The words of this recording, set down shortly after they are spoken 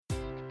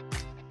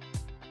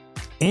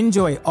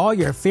Enjoy all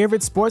your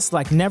favorite sports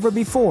like never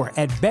before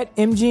at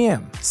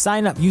BetMGM.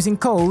 Sign up using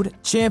code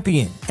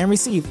CHAMPION and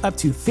receive up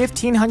to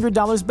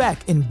 $1,500 back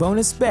in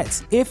bonus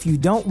bets if you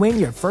don't win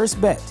your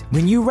first bet.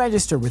 When you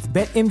register with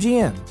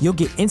BetMGM, you'll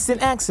get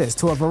instant access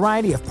to a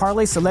variety of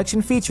parlay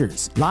selection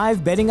features,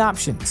 live betting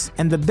options,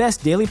 and the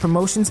best daily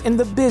promotions in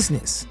the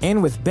business.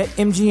 And with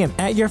BetMGM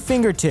at your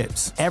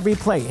fingertips, every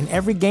play and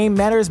every game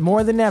matters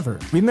more than ever.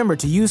 Remember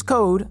to use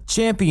code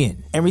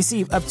CHAMPION and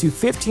receive up to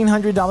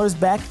 $1,500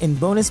 back in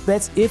bonus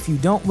bets if you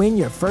don't win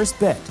your first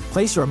bet.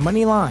 Place your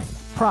money line,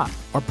 prop,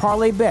 or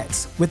parlay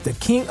bets with the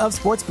king of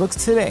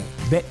sportsbooks today.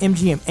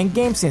 BetMGM and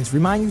GameSense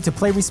remind you to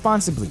play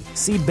responsibly.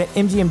 See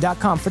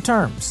BetMGM.com for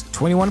terms.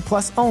 21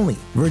 plus only.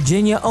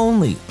 Virginia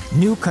only.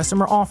 New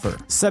customer offer.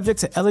 Subject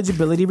to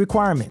eligibility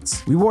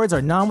requirements. Rewards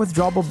are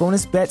non-withdrawable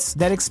bonus bets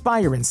that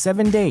expire in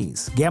 7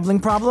 days. Gambling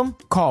problem?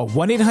 Call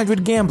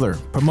 1-800-GAMBLER.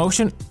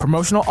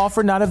 Promotional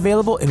offer not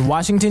available in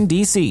Washington,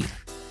 D.C.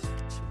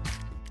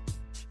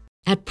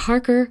 At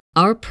Parker,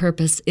 our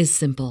purpose is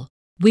simple.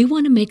 We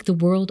want to make the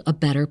world a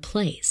better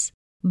place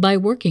by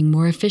working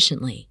more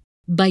efficiently,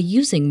 by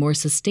using more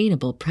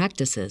sustainable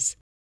practices,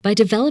 by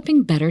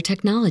developing better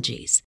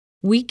technologies.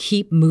 We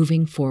keep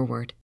moving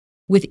forward.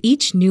 With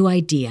each new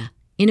idea,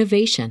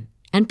 innovation,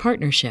 and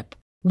partnership,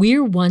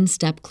 we're one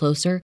step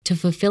closer to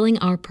fulfilling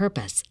our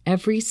purpose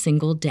every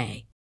single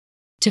day.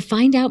 To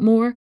find out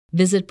more,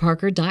 visit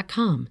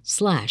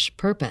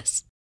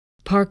parker.com/purpose.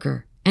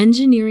 Parker,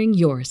 engineering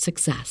your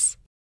success.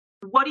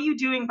 What are you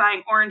doing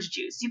buying orange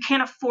juice? You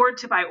can't afford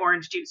to buy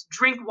orange juice.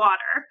 Drink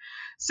water.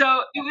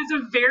 So it was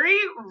a very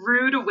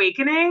rude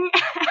awakening.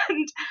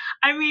 And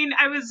I mean,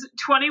 I was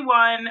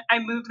 21. I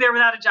moved there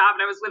without a job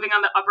and I was living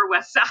on the Upper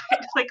West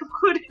Side. Like,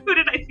 who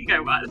did I think I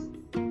was?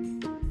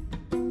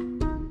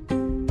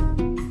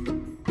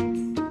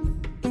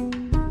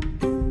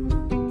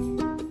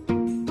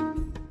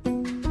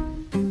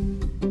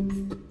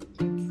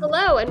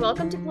 Hello, and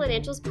welcome to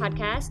Financials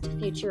Podcast,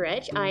 Future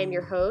Rich. I am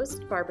your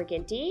host, Barbara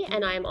Ginty,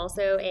 and I am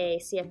also a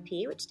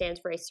CFP, which stands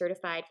for a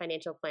Certified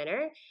Financial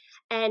Planner.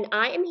 And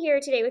I am here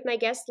today with my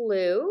guest,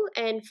 Lou.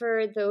 And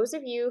for those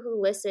of you who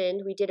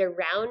listened, we did a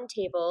round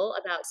table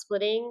about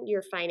splitting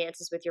your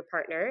finances with your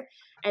partner.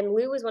 And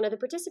Lou was one of the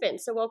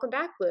participants. So welcome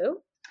back,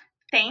 Lou.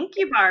 Thank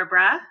you,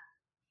 Barbara.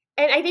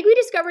 And I think we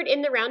discovered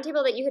in the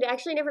roundtable that you had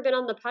actually never been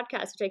on the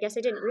podcast, which I guess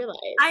I didn't realize.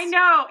 I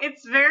know.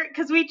 It's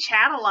because we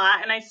chat a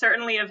lot, and I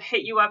certainly have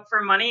hit you up for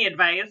money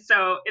advice.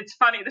 So it's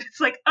funny that it's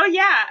like, oh,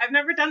 yeah, I've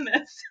never done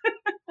this.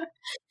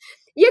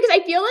 Yeah, because I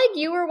feel like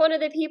you were one of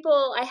the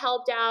people I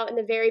helped out in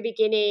the very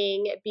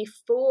beginning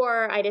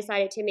before I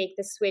decided to make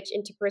the switch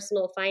into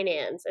personal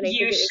finance. And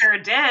you sure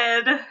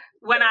did.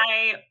 When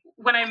I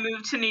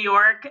moved to New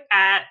York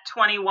at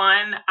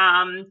 21,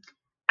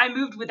 I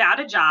moved without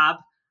a job.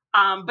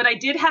 But I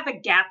did have a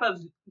Gap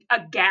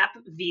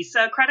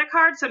Visa credit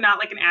card. So not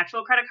like an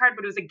actual credit card,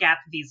 but it was a Gap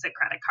Visa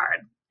credit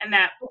card. And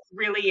that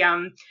really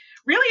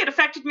it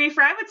affected me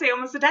for, I would say,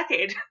 almost a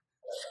decade.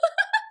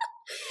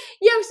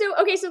 Yeah. So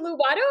Lou,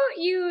 why don't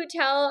you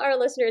tell our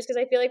listeners, because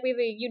I feel like we have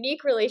a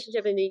unique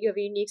relationship and you have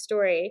a unique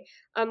story.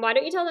 Why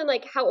don't you tell them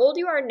like how old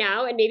you are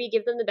now and maybe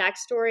give them the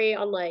backstory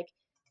on like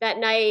that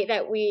night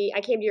that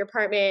I came to your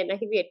apartment and I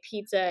think we had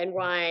pizza and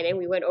wine and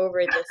we went over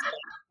this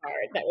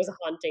card that was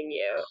haunting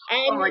you.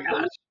 And oh my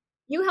gosh.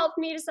 You helped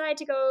me decide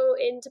to go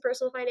into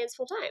personal finance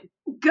full time.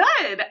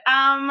 Good.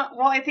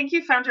 Well, I think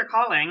you found your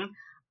calling.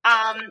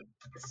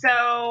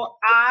 So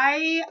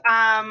I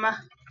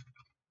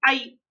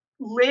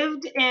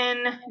lived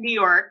in New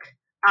York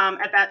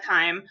at that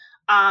time.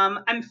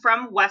 I'm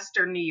from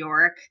Western New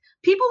York.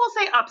 People will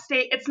say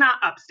upstate. It's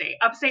not upstate.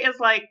 Upstate is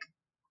like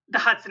the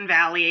Hudson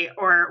Valley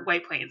or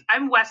White Plains.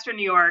 I'm Western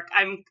New York.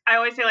 I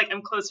always say like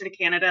I'm closer to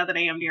Canada than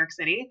I am New York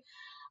City.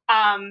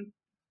 And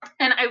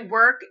I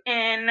work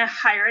in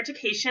higher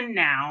education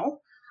now.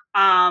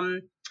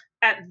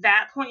 At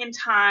that point in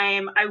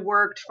time, I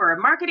worked for a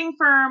marketing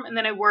firm and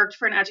then I worked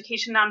for an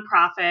education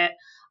nonprofit.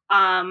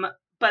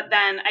 But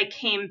then I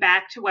came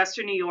back to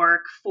Western New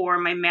York for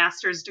my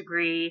master's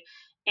degree.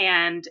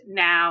 And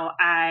now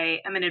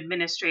I am an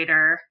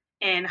administrator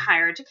in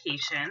higher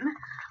education.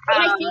 And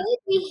I feel like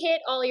we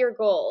hit all your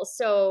goals.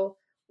 So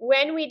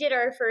when we did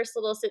our first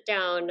little sit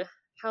down,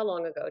 how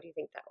long ago do you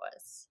think that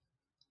was?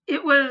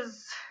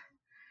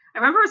 I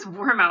remember it was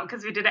warm out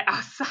because we did it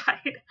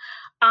outside.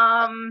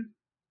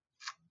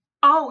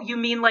 Oh, you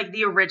mean like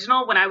the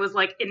original when I was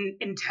like in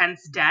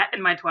intense debt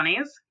in my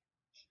 20s?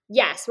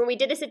 Yes, when we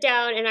did the sit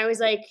down and I was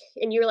like,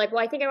 and you were like,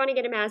 well, I think I want to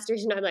get a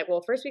master's. And I'm like,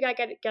 well, first we got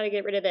to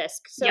get rid of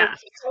this. So yeah.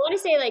 I want to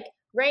say like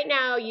right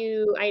now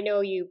I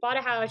know you bought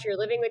a house, you're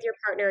living with your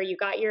partner, you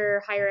got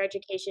your higher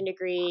education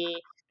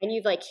degree and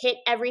you've like hit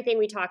everything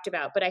we talked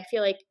about. But I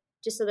feel like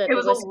just so that it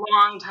was a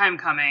long time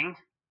coming.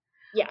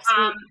 Yes,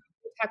 we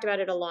talked about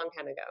it a long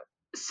time ago.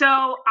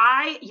 So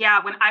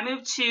when I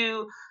moved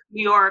to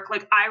New York,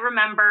 like I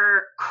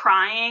remember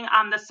crying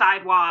on the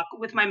sidewalk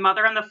with my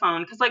mother on the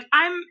phone. Cause like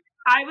I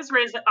was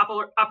raised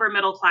upper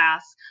middle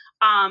class.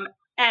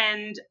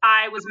 And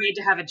I was made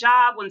to have a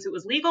job once it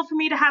was legal for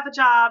me to have a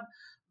job.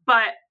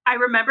 But I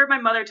remember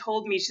my mother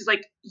told me, she's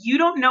like, you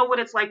don't know what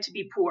it's like to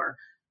be poor.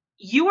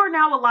 You are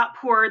now a lot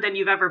poorer than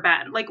you've ever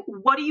been. Like,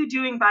 what are you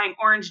doing buying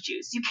orange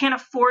juice? You can't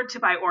afford to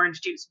buy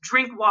orange juice.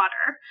 Drink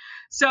water.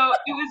 So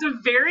it was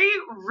a very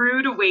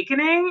rude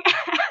awakening.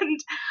 And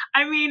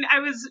I mean, I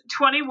was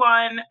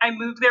 21. I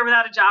moved there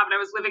without a job and I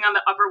was living on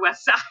the Upper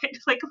West Side.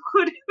 Like,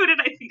 who did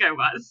I think I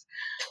was?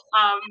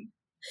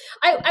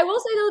 I will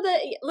say though that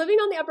living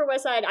on the Upper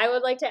West Side, I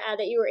would like to add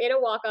that you were in a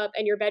walk up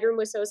and your bedroom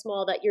was so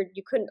small that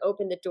you couldn't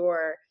open the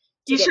door.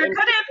 You sure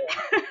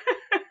couldn't.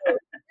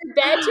 Your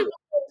bed took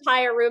the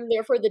entire room,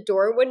 therefore the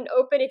door wouldn't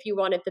open if you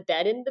wanted the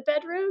bed in the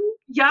bedroom.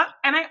 Yeah,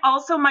 and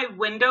my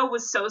window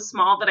was so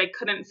small that I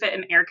couldn't fit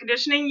an air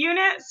conditioning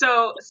unit.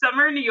 So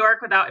summer in New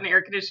York without an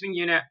air conditioning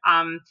unit,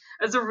 it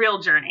was a real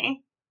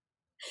journey.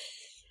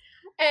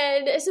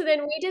 And so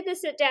then we did the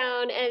sit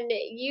down and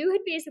you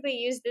had basically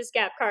used this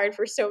Gap card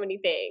for so many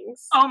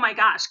things. Oh my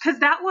gosh, because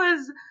that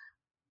was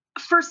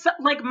for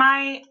like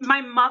my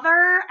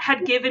mother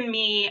had given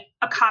me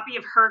a copy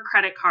of her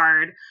credit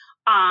card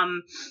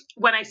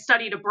when I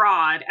studied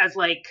abroad as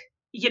like,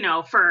 you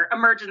know, for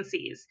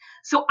emergencies.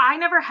 So I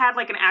never had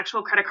like an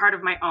actual credit card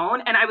of my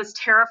own. And I was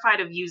terrified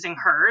of using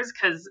hers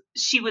because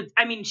she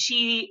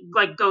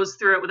like goes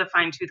through it with a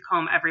fine tooth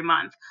comb every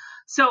month.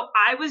 So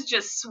I was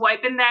just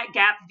swiping that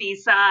Gap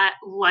Visa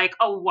like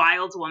a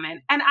wild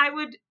woman. And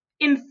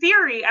in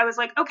theory, I was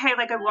like, okay,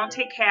 like I won't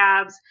take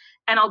cabs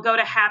and I'll go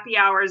to happy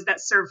hours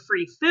that serve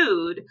free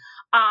food.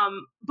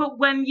 But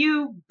when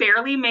you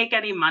barely make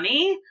any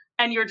money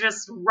and you're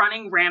just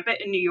running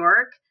rampant in New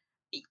York,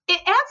 it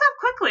adds up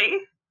quickly.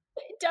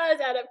 It does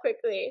add up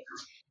quickly.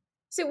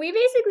 So we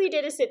basically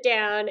did a sit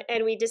down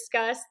and we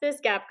discussed this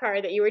Gap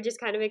card that you were just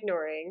kind of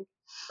ignoring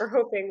or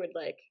hoping would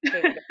like.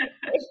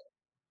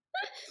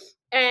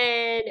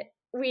 And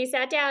we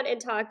sat down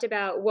and talked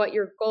about what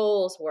your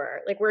goals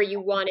were, like where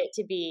you want it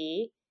to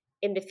be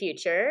in the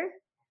future.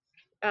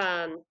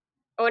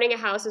 Owning a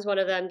house was one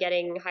of them.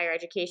 Getting higher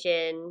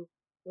education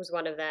was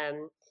one of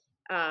them.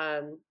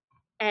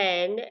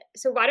 And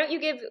so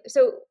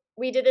so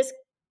we did this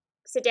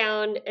sit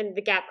down and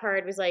the Gap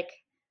card was like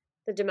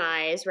the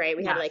demise, right?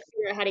 We had to like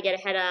figure out how to get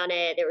ahead on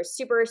it. There was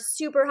super,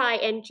 super high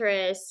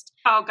interest.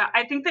 Oh God,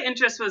 I think the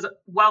interest was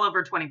well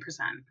over 20%.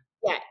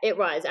 Yeah, it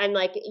was. And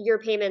like your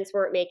payments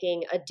weren't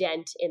making a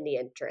dent in the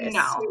interest.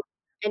 No.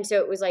 And so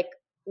it was like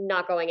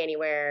not going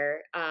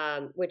anywhere,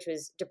 which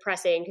was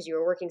depressing because you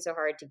were working so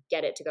hard to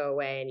get it to go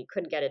away and you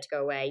couldn't get it to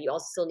go away. You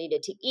also still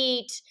needed to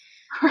eat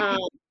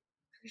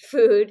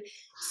food.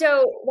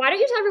 So why don't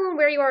you tell everyone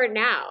where you are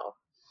now?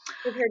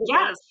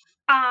 Yes.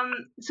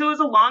 So it was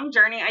a long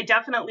journey. I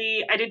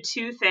did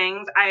two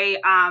things. I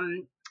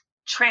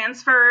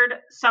transferred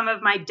some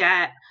of my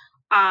debt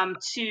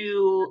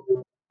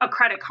to a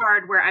credit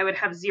card where I would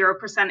have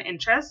 0%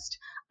 interest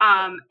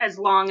as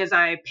long as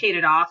I paid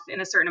it off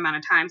in a certain amount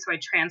of time. So I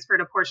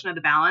transferred a portion of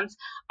the balance.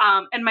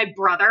 And my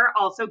brother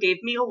also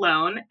gave me a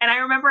loan. And I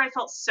remember I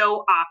felt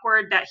so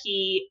awkward that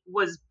he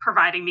was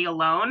providing me a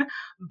loan,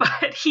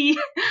 but he,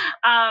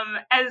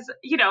 as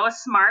you know, a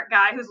smart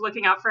guy who's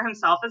looking out for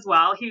himself as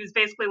well, he was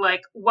basically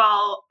like,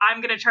 well, I'm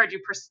going to charge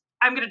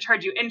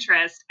you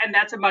interest. And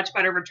that's a much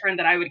better return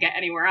than I would get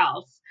anywhere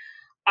else.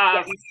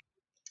 Yes.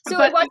 So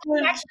it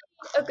wasn't actually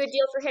a good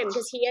deal for him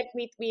because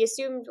we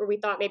assumed or we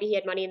thought maybe he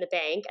had money in the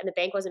bank and the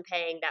bank wasn't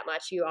paying that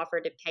much. You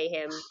offered to pay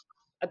him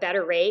a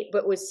better rate,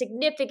 but was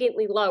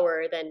significantly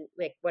lower than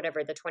like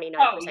whatever the 29%.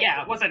 Oh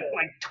yeah, it wasn't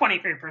like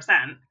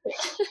 23%.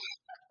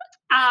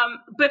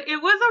 But it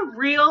was a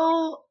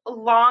real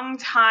long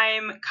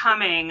time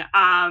coming.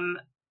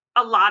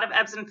 A lot of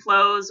ebbs and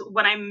flows.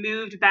 When I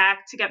moved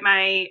back to get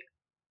my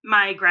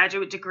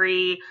graduate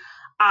degree,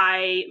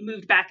 I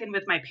moved back in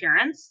with my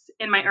parents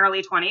in my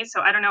early 20s. So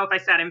I don't know if I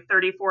said I'm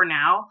 34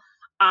 now,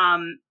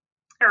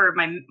 or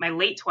my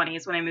late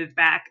 20s when I moved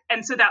back.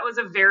 And so that was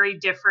a very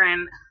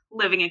different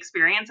living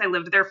experience. I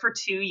lived there for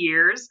 2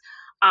 years,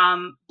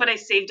 but I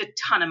saved a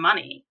ton of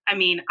money. I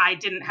mean, I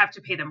didn't have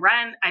to pay them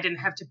rent. I didn't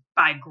have to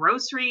buy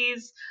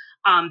groceries.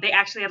 They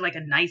actually had like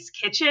a nice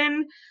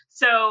kitchen.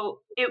 So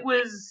it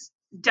was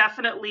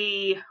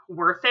definitely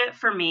worth it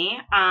for me.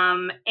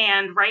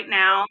 And right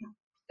now,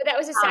 but that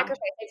was a sacrifice.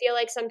 I feel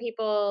like some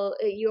people,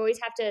 you always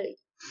have to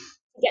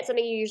get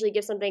something, you usually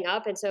give something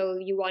up. And so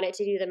you wanted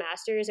to do the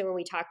master's. And when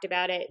we talked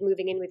about it,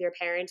 moving in with your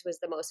parents was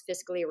the most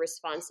fiscally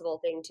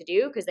responsible thing to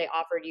do because they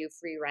offered you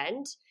free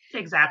rent.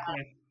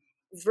 Exactly.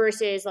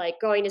 Versus like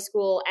going to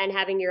school and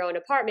having your own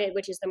apartment,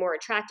 which is the more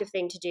attractive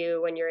thing to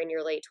do when you're in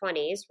your late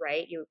 20s,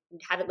 right? You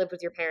haven't lived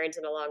with your parents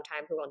in a long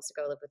time. Who wants to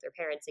go live with their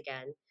parents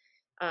again?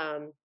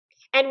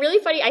 And really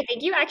funny, I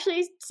think you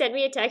actually sent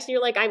me a text and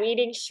you're like, I'm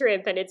eating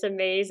shrimp and it's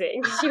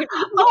amazing.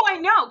 Oh, I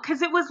know.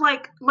 Because it was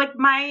like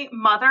my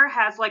mother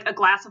has like a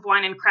glass of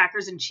wine and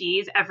crackers and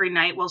cheese every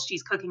night while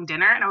she's cooking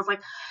dinner. And I was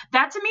like,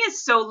 that to me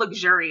is so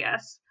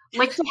luxurious.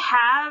 like to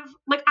have,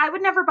 like, I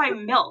would never buy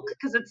milk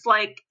because it's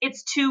like,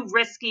 it's too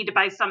risky to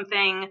buy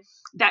something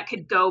that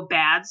could go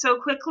bad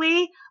so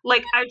quickly.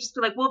 Like, I'd just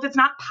be like, well, if it's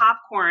not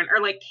popcorn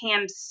or like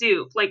canned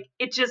soup, like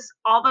it just,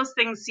 all those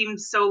things seem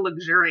so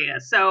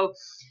luxurious. So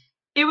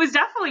it was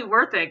definitely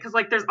worth it because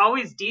like there's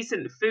always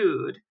decent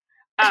food.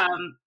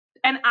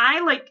 And I,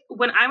 like,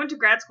 when I went to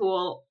grad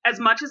school, as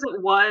much as it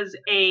was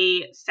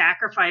a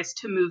sacrifice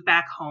to move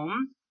back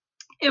home,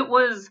 it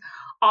was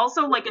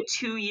also like a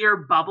 2-year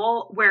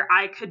bubble where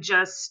I could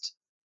just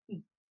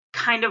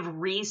kind of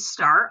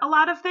restart a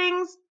lot of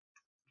things.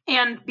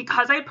 And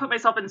because I had put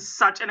myself in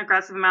such an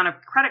aggressive amount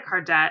of credit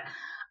card debt,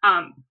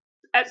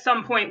 at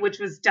some point, which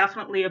was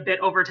definitely a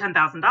bit over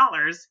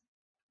 $10,000,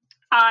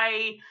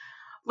 I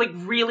like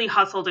really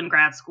hustled in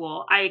grad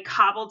school. I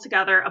cobbled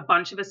together a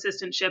bunch of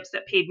assistantships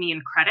that paid me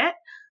in credit.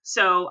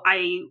 So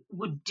I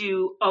would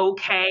do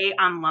okay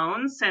on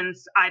loans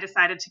since I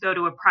decided to go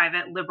to a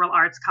private liberal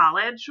arts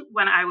college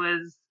when I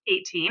was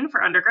 18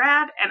 for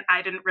undergrad. And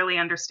I didn't really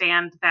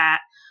understand that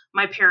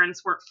my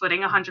parents weren't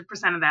footing 100%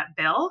 of that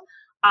bill.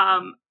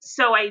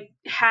 So I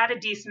had a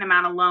decent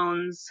amount of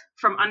loans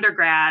from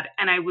undergrad,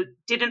 and I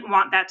didn't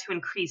want that to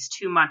increase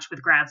too much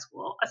with grad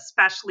school,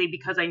 especially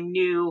because I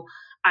knew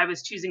I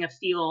was choosing a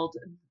field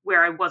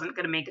where I wasn't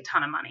going to make a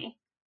ton of money.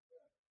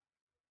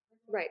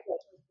 Right.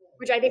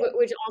 Which I think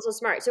was also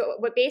smart. So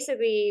what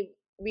basically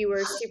we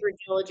were super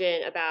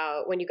diligent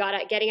about when you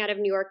getting out of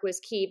New York was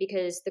key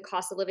because the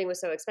cost of living was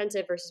so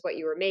expensive versus what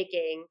you were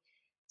making.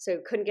 So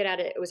couldn't get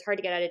out of it. Was hard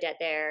to get out of debt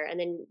there. And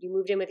then you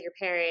moved in with your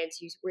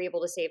parents. You were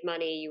able to save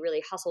money. You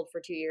really hustled for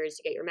 2 years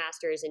to get your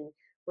master's and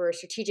were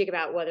strategic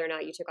about whether or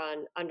not you took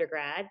on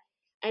undergrad.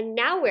 And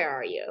now where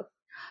are you?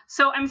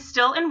 So I'm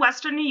still in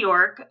Western New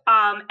York.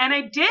 And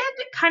I did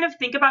kind of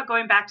think about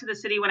going back to the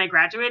city when I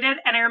graduated.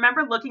 And I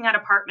remember looking at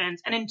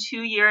apartments, and in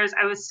 2 years,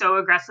 I was so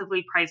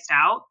aggressively priced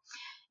out.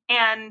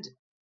 And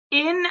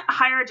in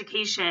higher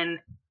education,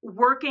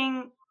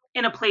 working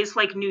in a place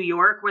like New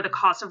York, where the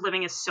cost of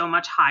living is so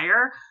much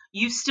higher,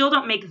 you still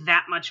don't make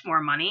that much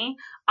more money.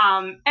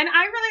 And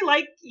I really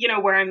like,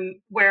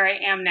 where I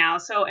am now.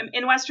 So I'm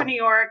in Western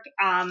New York.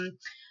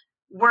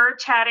 We're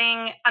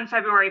chatting on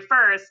February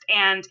 1st,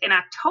 and in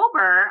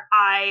October,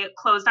 I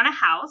closed on a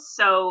house.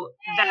 So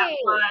that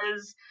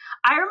was,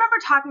 I remember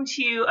talking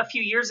to you a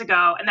few years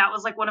ago, and that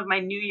was like one of my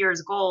New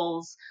Year's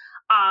goals.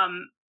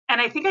 And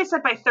I think I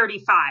said by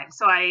 35.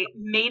 So I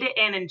made it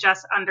in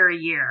just under a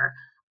year.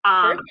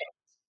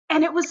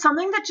 And it was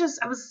something that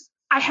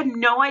I had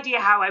no idea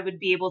how I would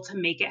be able to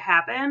make it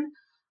happen.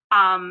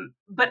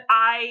 But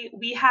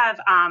we have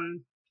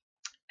an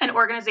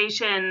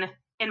organization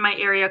in my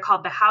area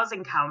called the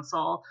Housing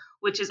Council,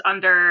 which is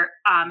under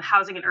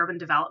Housing and Urban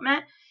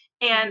Development.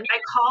 And I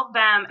called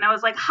them and I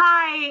was like,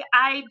 hi,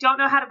 I don't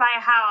know how to buy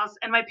a house.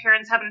 And my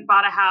parents haven't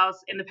bought a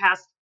house in the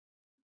past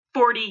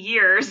 40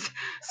 years.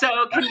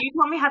 So can you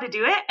tell me how to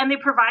do it? And they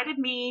provided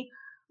me,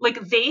 like,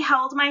 they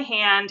held my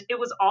hand. It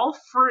was all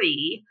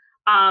free.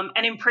 And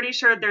I'm pretty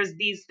sure there's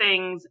these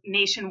things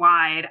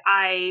nationwide.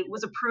 I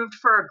was approved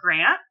for a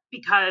grant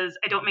because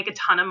I don't make a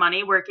ton of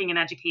money working in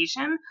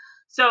education.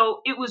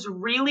 So it was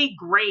really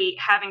great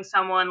having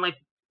someone like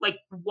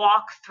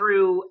walk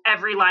through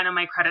every line of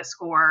my credit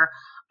score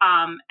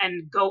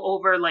and go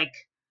over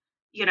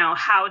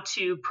how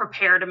to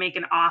prepare to make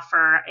an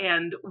offer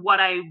and what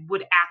I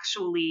would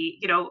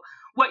actually,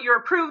 what you're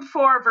approved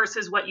for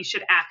versus what you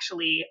should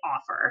actually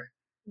offer.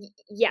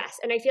 Yes.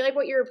 And I feel like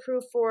what you're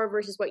approved for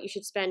versus what you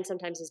should spend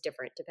sometimes is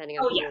different depending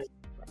on who you are.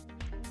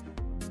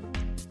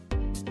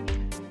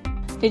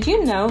 Did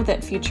you know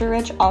that Future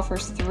Rich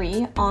offers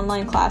 3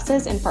 online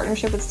classes in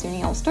partnership with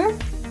SUNY Ulster?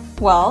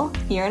 Well,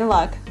 you're in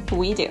luck.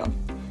 We do.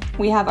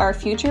 We have our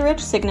Future Rich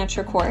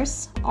Signature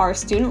course, our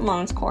Student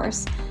Loans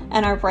course,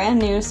 and our brand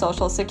new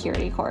Social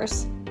Security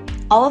course.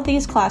 All of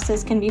these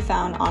classes can be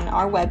found on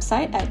our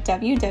website at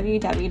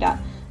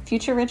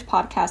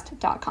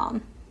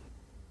www.futurerichpodcast.com.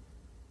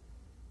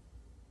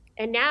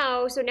 And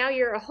now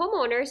you're a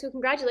homeowner, so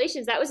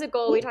congratulations. That was a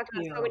goal we talked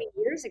about so many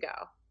years ago.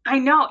 I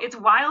know, it's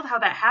wild how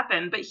that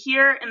happened. But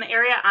here in the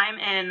area I'm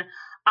in,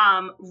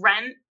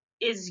 rent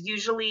is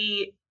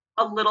usually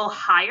a little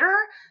higher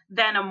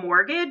than a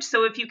mortgage.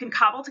 So if you can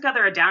cobble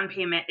together a down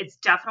payment, it's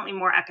definitely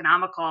more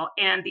economical.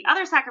 And the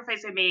other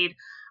sacrifice I made,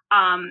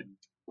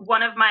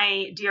 one of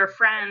my dear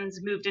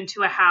friends moved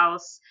into a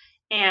house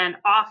and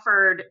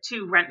offered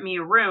to rent me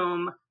a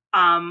room,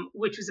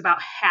 which was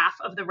about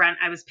half of the rent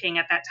I was paying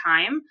at that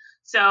time.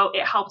 So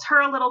it helped her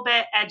a little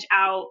bit edge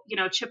out,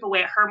 chip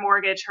away at her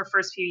mortgage her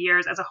first few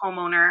years as a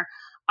homeowner.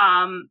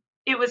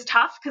 It was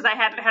tough because I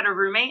hadn't had a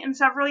roommate in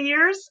several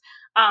years,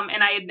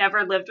 and I had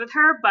never lived with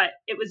her, but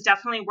it was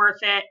definitely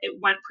worth it. It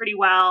went pretty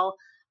well.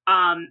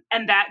 And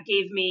that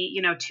gave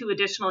me, 2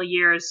 additional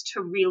years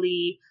to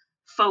really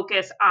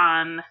focus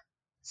on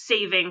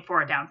saving for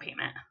a down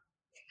payment.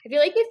 I feel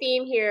like the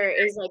theme here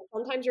is like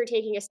sometimes you're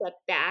taking a step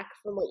back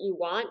from what you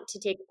want to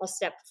take a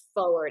step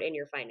forward in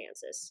your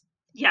finances.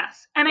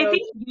 Yes. And I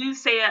think you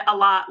say it a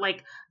lot,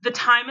 like the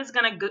time is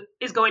going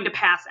to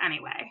pass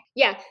anyway.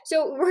 Yeah.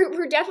 So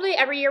we're definitely,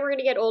 every year we're going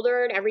to get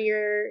older, and every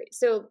year.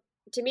 So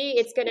to me,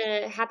 it's going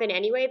to happen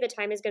anyway. The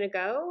time is going to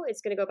go.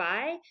 It's going to go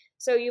by.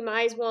 So you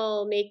might as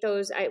well make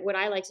those, what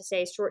I like to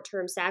say,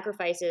 short-term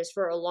sacrifices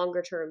for a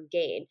longer-term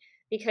gain,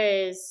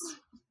 because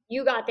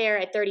you got there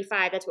at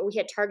 35. That's what we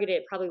had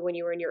targeted probably when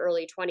you were in your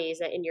early 20s,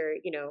 that in your,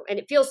 and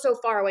it feels so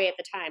far away at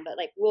the time, but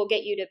like we'll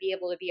get you to be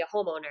able to be a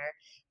homeowner.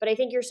 But I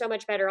think you're so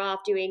much better off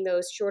doing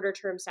those shorter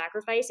term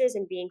sacrifices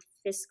and being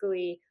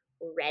fiscally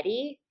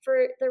ready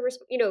for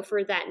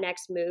for that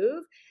next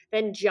move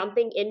than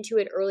jumping into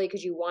it early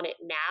because you want it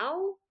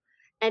now,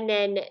 and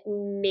then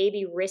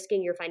maybe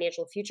risking your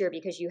financial future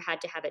because you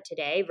had to have it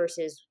today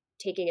versus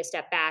taking a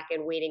step back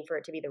and waiting for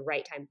it to be the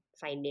right time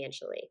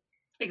financially.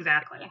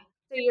 Exactly.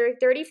 So you're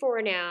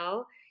 34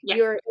 now. Yeah.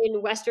 You're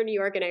in Western New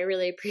York, and I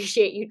really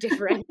appreciate you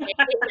differentiating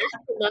the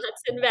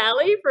Hudson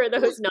Valley for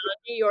those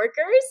non-New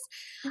Yorkers.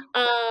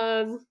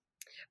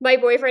 My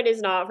boyfriend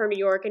is not from New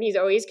York, and he's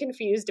always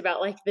confused about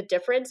like the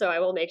difference. So I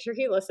will make sure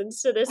he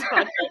listens to this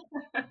podcast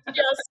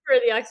just for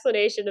the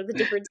explanation of the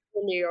difference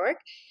in New York.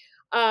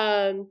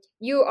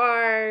 You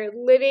are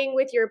living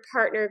with your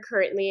partner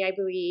currently, I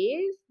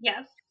believe.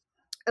 Yes.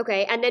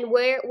 Okay, and then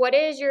what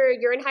is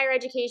you're in higher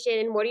education,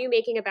 and what are you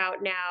making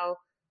about now?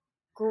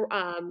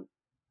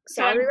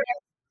 Salary? So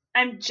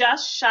I'm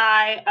just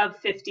shy of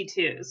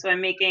 52. So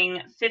I'm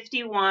making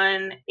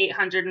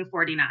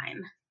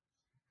 51,849.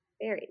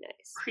 Very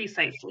nice.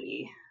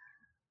 Precisely.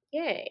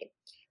 Yay.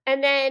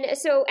 And then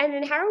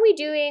how are we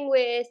doing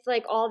with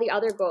like all the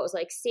other goals,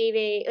 like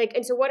saving, like,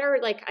 and so what are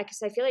like,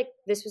 because I feel like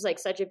this was like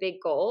such a big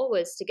goal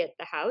was to get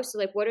the house. So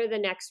like, what are the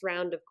next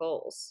round of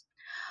goals?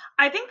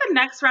 I think the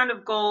next round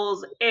of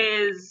goals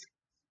is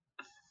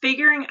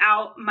figuring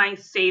out my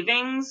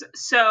savings.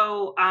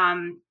 So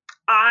in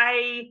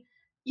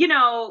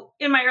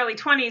my early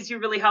 20s, you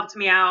really helped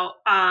me out,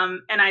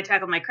 and I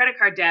tackled my credit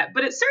card debt,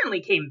 but it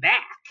certainly came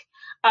back.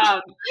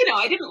 I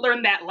didn't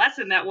learn that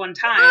lesson that one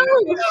time.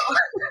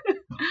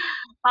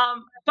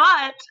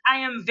 But I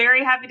am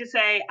very happy to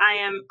say I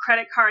am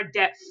credit card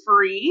debt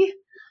free.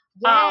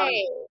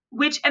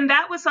 And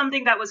that was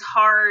something that was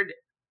hard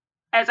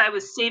as I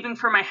was saving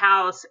for my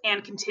house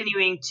and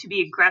continuing to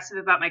be aggressive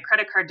about my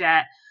credit card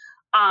debt.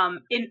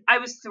 I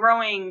was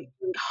throwing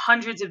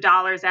hundreds of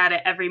dollars at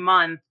it every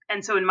month.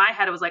 And so in my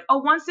head, I was like, oh,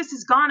 once this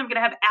is gone, I'm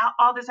going to have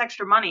all this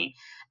extra money.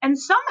 And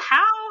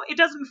somehow it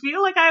doesn't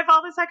feel like I have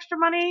all this extra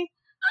money.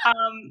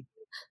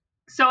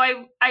 So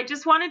I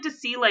just wanted to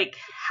see like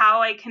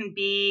how I can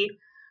be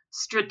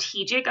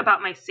strategic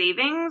about my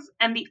savings.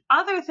 And the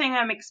other thing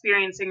I'm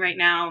experiencing right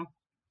now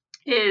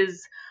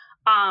is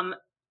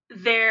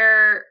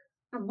they're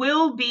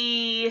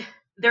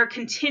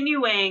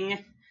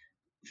continuing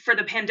for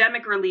the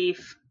pandemic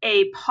relief,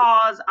 a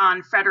pause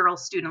on federal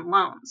student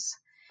loans.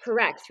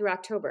 Correct, through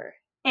October.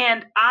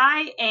 And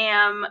I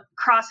am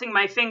crossing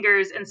my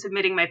fingers and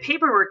submitting my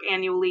paperwork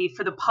annually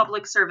for the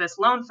public service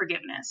loan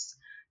forgiveness.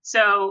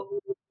 So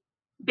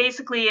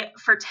basically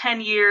for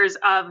 10 years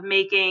of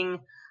making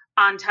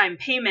on-time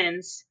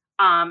payments,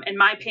 and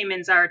my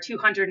payments are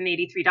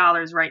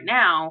 $283 right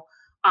now,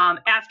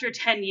 after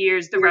 10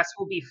 years, the rest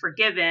will be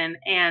forgiven.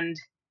 And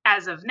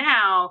as of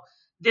now,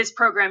 this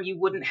program, you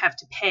wouldn't have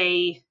to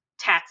pay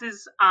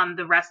taxes on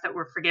the rest that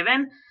were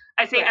forgiven.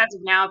 I say as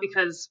of now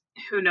because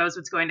who knows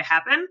what's going to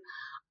happen.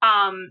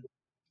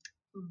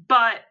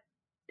 But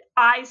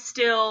I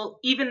still,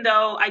 even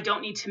though I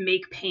don't need to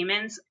make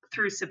payments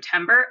through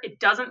September, it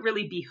doesn't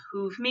really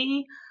behoove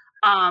me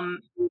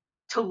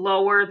to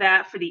lower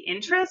that for the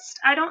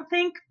interest, I don't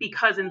think,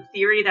 because in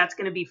theory, that's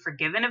going to be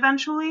forgiven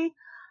eventually.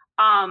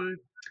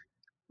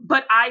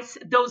 But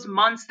those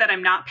months that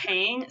I'm not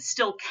paying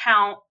still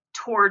count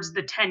towards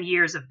the 10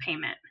 years of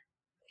payment.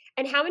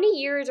 And how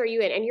many years are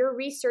you in? And you're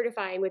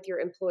recertifying with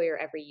your employer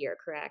every year,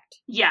 correct?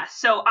 Yes.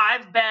 So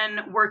I've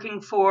been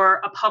working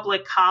for a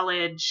public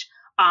college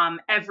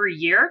every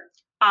year.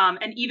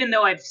 And even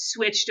though I've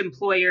switched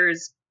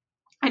employers,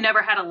 I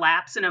never had a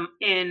lapse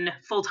in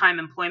full-time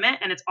employment.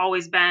 And it's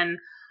always been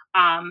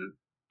an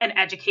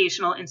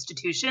educational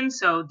institution.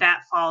 So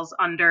that falls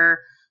under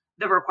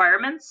the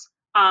requirements.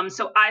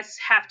 So I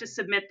have to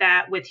submit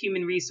that with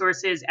Human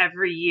Resources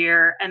every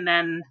year. And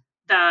then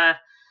the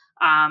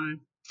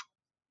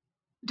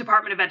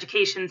Department of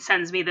Education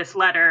sends me this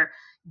letter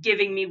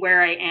giving me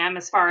where I am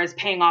as far as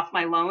paying off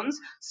my loans.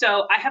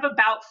 So I have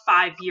about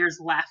 5 years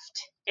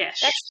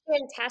left-ish. That's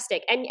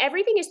fantastic. And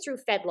everything is through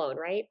FedLoan,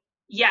 right?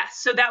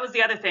 Yes. So that was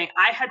the other thing.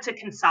 I had to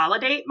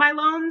consolidate my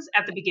loans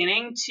at the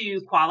beginning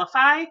to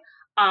qualify,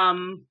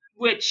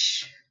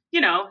 which,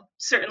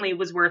 certainly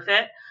was worth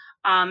it.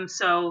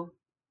 So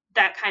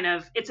that kind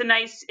of, it's a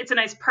nice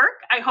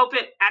perk. I hope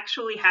it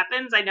actually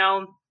happens. I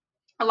know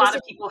a lot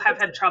of people have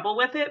had trouble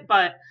with it,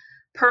 but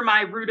per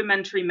my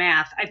rudimentary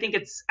math, I think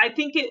if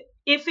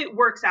it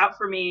works out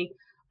for me,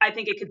 I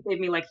think it could save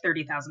me like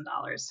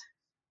 $30,000.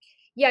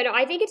 Yeah, no,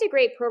 I think it's a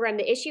great program.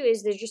 The issue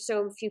is there's just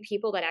so few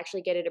people that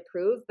actually get it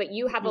approved, but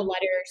you have a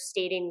letter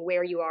stating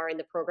where you are in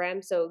the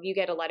program. So you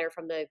get a letter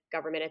from the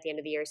government at the end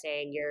of the year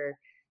saying you're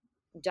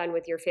done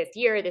with your 5th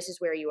year. This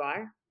is where you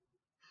are.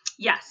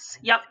 Yes.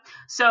 Yep.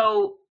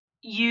 So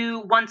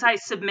once I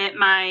submit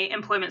my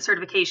employment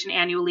certification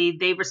annually,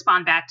 they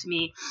respond back to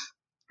me.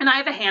 And I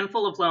have a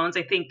handful of loans.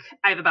 I think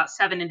I have about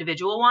 7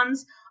 individual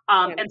ones.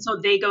 And so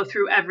they go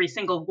through every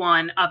single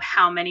one of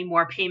how many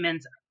more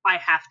payments I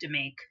have to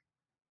make.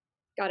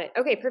 Got it.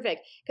 Okay,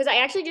 perfect. Because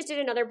I actually just did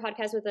another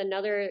podcast with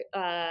another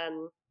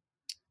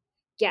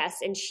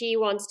guest, and she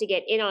wants to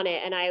get in on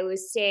it. And I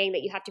was saying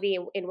that you have to be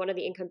in one of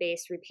the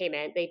income-based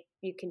repayment.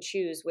 You can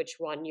choose which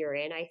one you're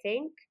in, I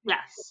think.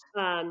 Yes.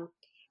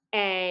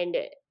 And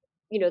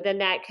then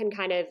that can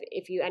kind of,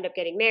 if you end up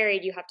getting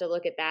married, you have to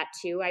look at that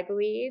too, I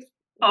believe.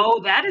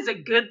 Oh, that is a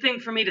good thing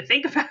for me to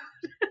think about.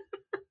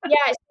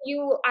 Yes,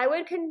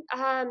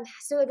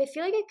 so they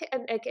feel like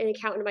an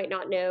accountant might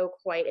not know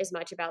quite as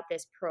much about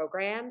this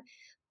program,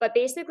 but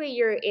basically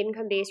your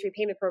income-based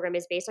repayment program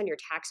is based on your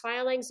tax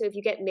filing. So if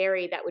you get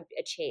married, that would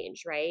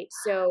change, right?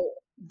 So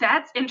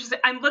that's interesting.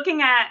 I'm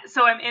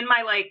in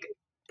my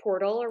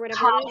portal or whatever,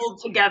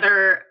 cobbled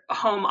together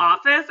home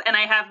office, and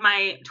I have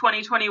my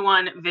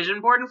 2021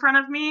 vision board in front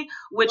of me,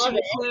 which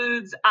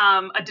includes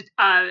an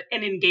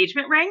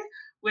engagement ring,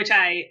 which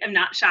I am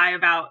not shy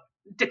about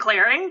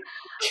declaring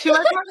to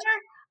my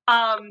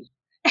partner.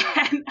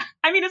 And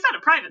I mean, it's not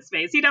a private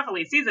space. He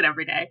definitely sees it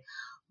every day.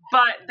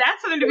 But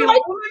that's something to be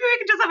like, well, maybe we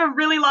can just have a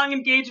really long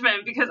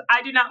engagement because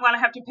I do not want to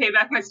have to pay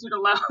back my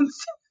student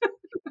loans.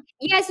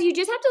 Yeah, so you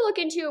just have to look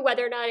into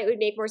whether or not it would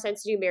make more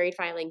sense to do married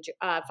filing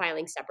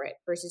separate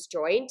versus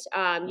joint.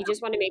 You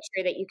just want to make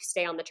sure that you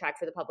stay on the track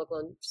for the public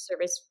loan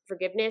service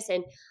forgiveness.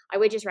 And I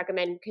would just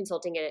recommend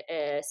consulting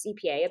a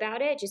CPA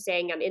about it, just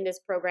saying I'm in this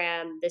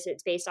program,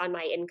 it's based on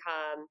my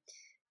income.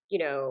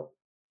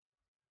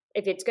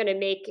 If it's going to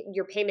make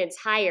your payments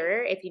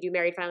higher, if you do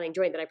married filing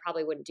joint, then I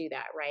probably wouldn't do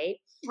that, right?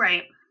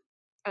 Right.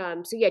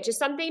 So yeah, just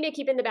something to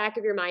keep in the back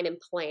of your mind and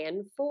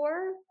plan for.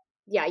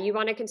 Yeah, you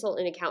want to consult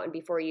an accountant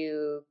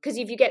because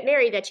if you get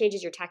married, that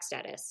changes your tax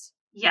status.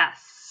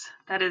 Yes,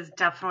 that is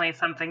definitely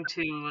something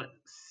to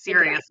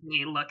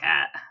seriously look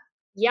at.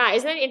 Yeah,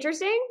 isn't that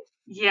interesting?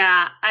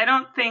 Yeah, I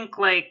don't think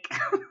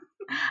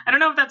I don't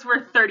know if that's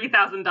worth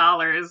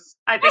 $30,000.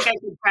 I think I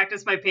could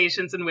practice my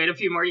patience and wait a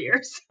few more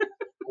years.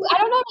 I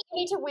don't know if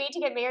you need to wait to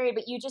get married,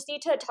 but you just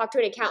need to talk to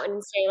an accountant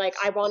and say,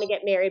 I want to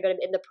get married, but I'm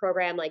in the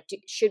program.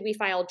 Should we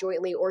file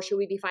jointly or should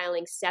we be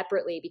filing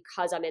separately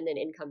because I'm in an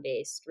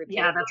income-based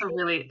repayment? Yeah,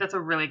 that's a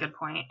really good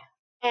point.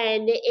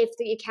 And if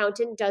the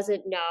accountant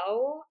doesn't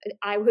know,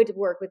 I would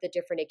work with a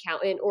different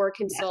accountant or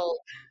consult.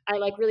 Yeah.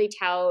 I really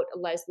tout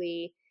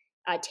Leslie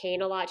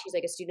Tane a lot. She's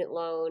a student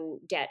loan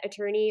debt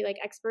attorney,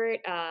 expert.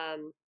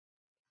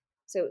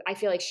 So I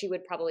feel like she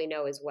would probably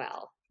know as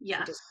well. Yeah.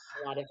 She does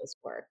a lot of this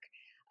work.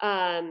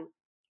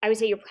 I would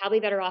say you're probably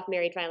better off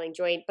married filing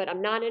joint, but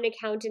I'm not an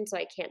accountant, so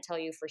I can't tell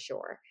you for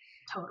sure.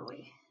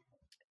 Totally.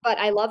 But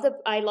I love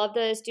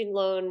the student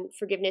loan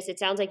forgiveness. It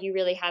sounds like you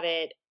really have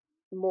it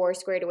more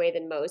squared away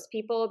than most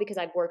people, because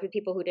I've worked with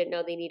people who didn't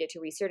know they needed to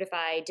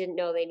recertify, didn't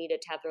know they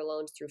needed to have their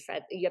loans through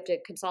Fed. You have to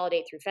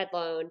consolidate through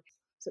FedLoan.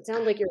 So it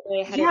sounds like you're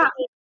way ahead of the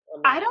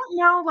game. I don't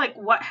know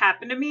what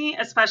happened to me,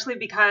 especially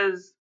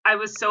because I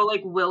was so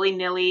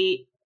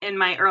willy-nilly in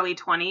my early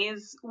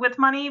 20s with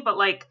money, but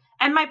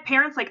and my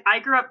parents, I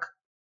grew up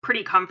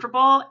pretty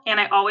comfortable and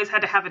I always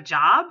had to have a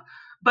job,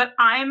 but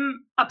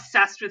I'm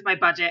obsessed with my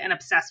budget and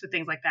obsessed with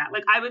things like that.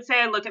 I would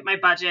say I look at my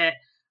budget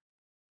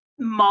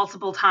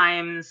multiple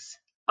times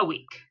a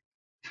week.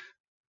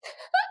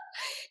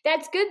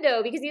 That's good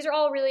though, because these are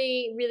all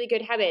really, really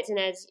good habits. And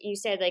as you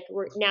said,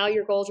 now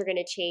your goals are going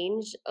to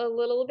change a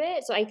little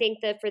bit. So I think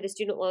that for the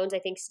student loans, I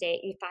think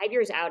 5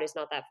 years out is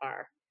not that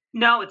far.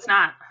 No, it's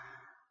not.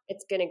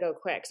 It's going to go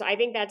quick. So I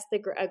think that's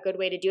a good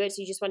way to do it.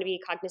 So you just want to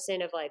be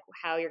cognizant of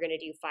how you're going to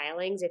do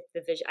filings.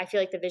 I feel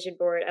like the vision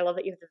board, I love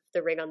that you have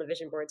the ring on the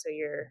vision board so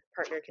your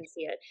partner can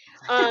see it.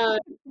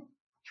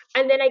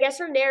 And then I guess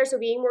from there, so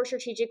being more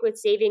strategic with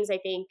savings, I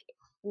think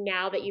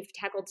now that you've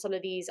tackled some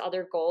of these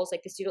other goals,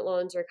 the student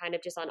loans are kind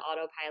of just on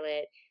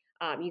autopilot.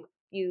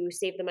 You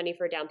save the money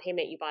for a down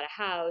payment, you bought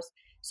a house.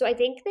 So I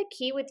think the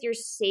key with your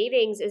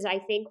savings is, I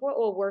think what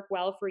will work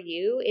well for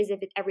you is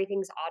if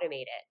everything's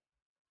automated.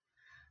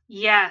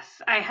 Yes,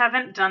 I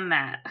haven't done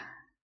that.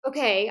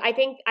 Okay, I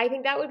think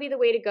that would be the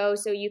way to go.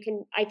 So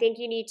I think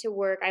you need to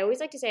work. I always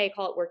like to say I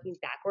call it working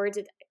backwards.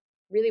 It's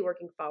really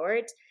working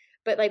forwards.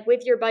 But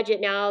with your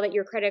budget now that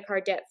you're credit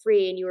card debt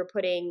free and you were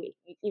putting,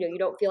 you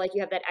don't feel like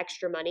you have that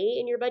extra money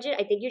in your budget,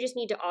 I think you just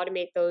need to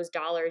automate those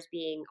dollars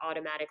being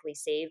automatically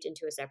saved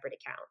into a separate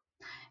account.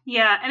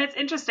 Yeah, and it's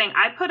interesting.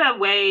 I put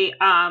away,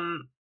 I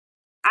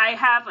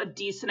have a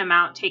decent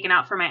amount taken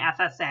out for my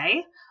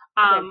FSA.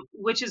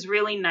 Which is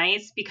really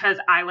nice because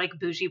I like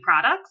bougie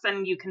products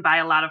and you can buy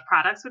a lot of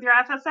products with your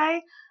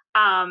FSA.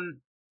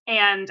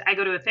 and I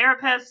go to a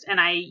therapist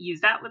and I use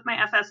that with my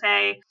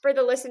FSA. For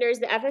the listeners,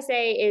 the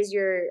FSA is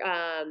your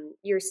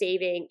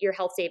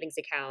health savings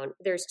account.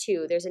 There's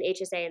two. There's an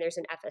HSA and there's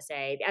an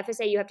FSA. The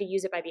FSA, you have to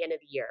use it by the end of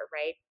the year,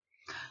 right?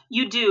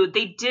 You do.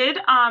 They did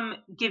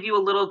give you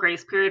a little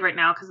grace period right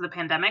now because of the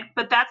pandemic,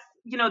 but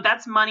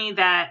that's money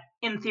that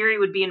in theory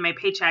would be in my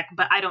paycheck,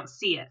 but I don't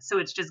see it. So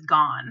it's just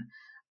gone.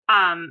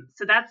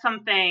 So that's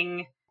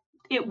something,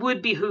 it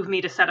would behoove me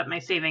to set up my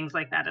savings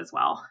like that as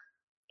well.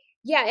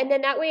 Yeah, and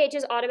then that way it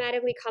just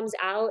automatically comes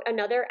out.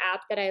 Another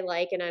app that I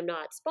like, and I'm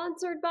not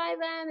sponsored by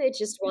them, it's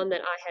just one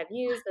that I have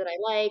used that I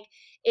like,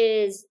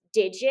 is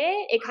Digit.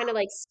 It kind of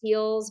like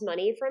steals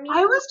money from you.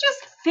 I was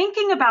just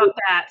thinking about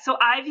that. So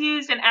I've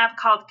used an app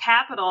called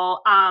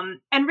Capital,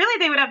 and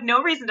really they would have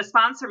no reason to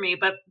sponsor me,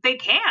 but they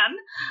can,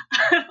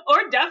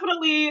 or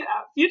definitely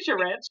Future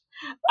Rich.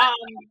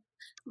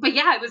 But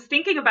yeah, I was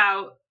thinking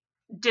about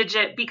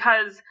Digit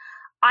because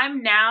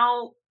I'm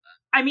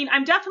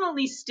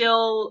definitely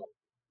still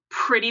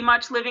pretty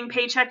much living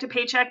paycheck to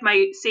paycheck.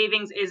 My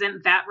savings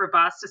isn't that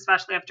robust,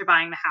 especially after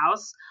buying the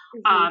house.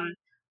 Mm-hmm.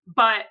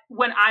 But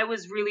when I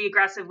was really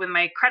aggressive with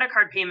my credit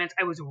card payments,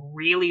 I was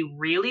really,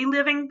 really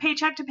living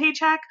paycheck to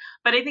paycheck.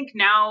 But I think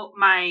now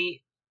my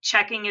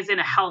checking is in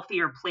a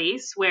healthier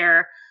place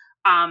where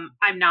I'm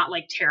not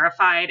like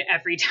terrified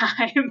every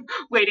time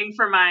waiting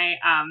for my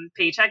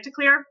paycheck to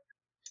clear.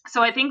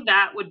 So I think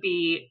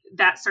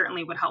that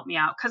certainly would help me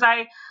out because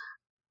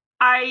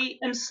I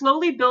am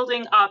slowly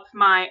building up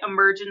my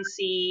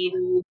emergency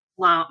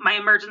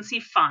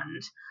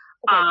fund.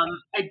 Okay.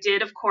 I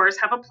did, of course,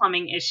 have a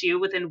plumbing issue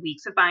within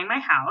weeks of buying my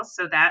house,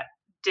 so that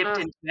dipped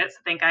into it. So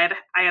I think I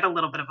had a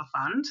little bit of a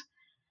fund.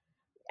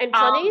 And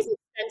plumbing is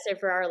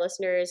expensive for our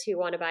listeners who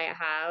want to buy a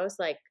house.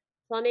 Like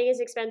plumbing is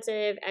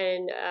expensive,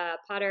 and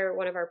Potter,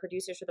 one of our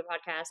producers for the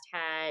podcast,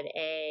 had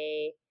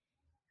a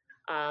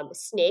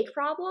snake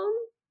problem.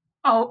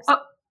 Oh,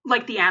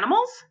 like the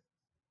animals?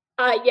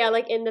 Yeah,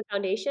 like in the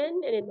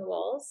foundation and in the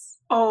walls.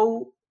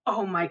 Oh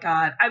my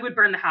God. I would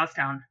burn the house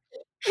down.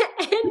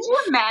 Could you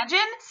imagine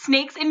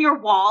snakes in your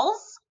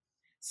walls?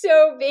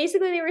 So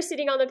basically they were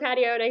sitting on the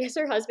patio, and I guess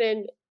her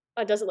husband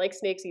doesn't like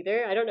snakes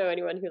either. I don't know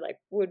anyone who like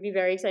would be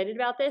very excited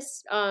about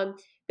this.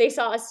 They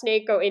saw a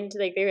snake go into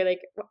they were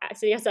like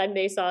sitting outside, and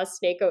they saw a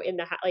snake go in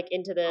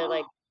into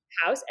the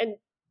house, and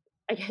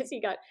I guess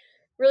he got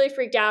really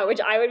freaked out, which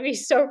I would be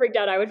so freaked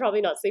out. I would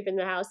probably not sleep in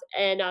the house.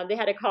 And they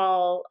had to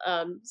call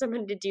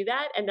someone to do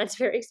that. And that's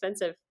very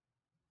expensive.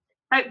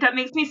 That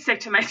makes me sick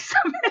to my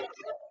stomach.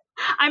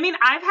 I mean,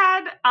 I've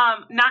had,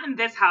 not in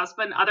this house,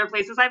 but in other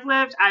places I've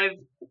lived, I've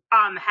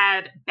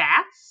had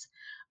bats.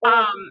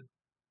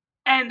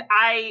 And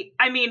I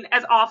mean,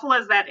 as awful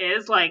as that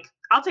is, like,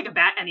 I'll take a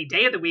bat any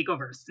day of the week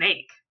over a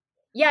snake.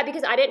 Yeah,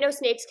 because I didn't know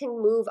snakes can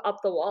move up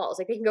the walls.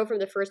 Like, they can go from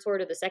the first floor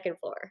to the second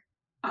floor.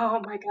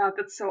 Oh my God,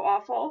 that's so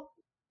awful.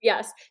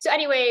 Yes. So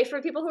anyway,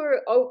 for people who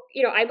are,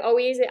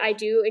 I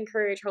do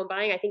encourage home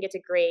buying. I think it's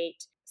a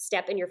great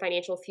step in your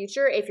financial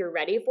future if you're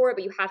ready for it,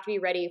 but you have to be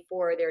ready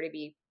for there to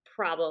be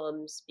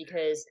problems,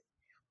 because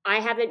I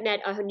haven't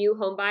met a new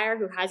home buyer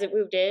who hasn't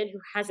moved in, who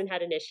hasn't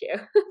had an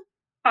issue.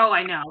 Oh,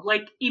 I know.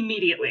 Like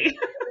immediately.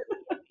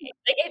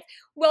 It's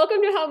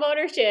welcome to home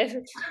ownership.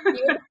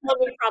 You have a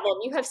plumbing problem.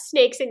 You have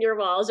snakes in your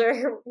walls,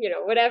 or,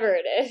 whatever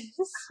it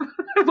is.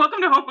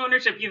 Welcome to home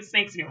ownership. You have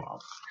snakes in your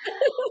walls.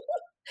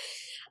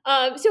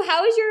 So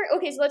how is so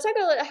let's talk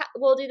about,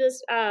 we'll do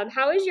this.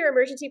 How is your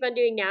emergency fund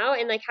doing now?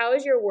 And like, how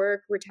is your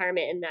work,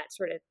 retirement, and that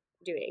sort of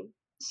doing?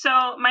 So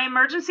my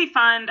emergency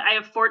fund, I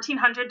have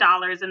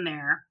 $1,400 in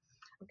there.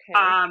 Okay.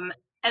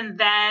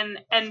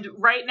 And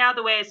right now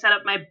the way I set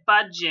up my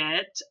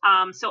budget,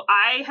 so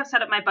I have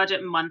set up my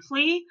budget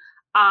monthly.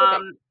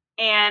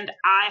 And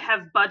I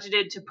have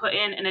budgeted to put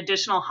in an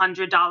additional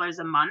 $100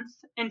 a month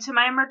into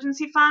my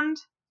emergency fund.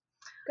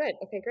 Good.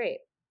 Okay, great.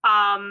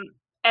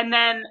 And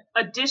then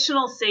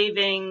additional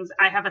savings,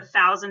 I have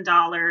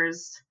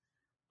 $1,000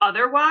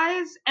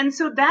 otherwise. And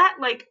so that,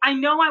 like, I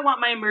know I want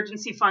my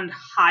emergency fund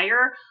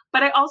higher,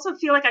 but I also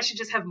feel like I should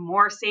just have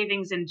more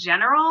savings in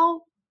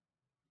general.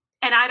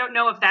 And I don't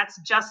know if that's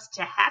just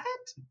to have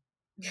it,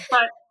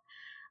 but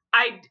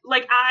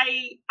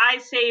I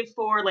save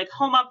for like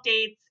home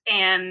updates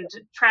and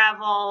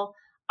travel.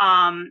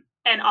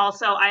 And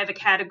also I have a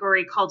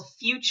category called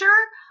future,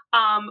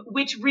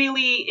 which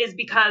really is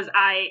because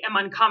I am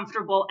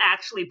uncomfortable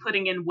actually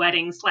putting in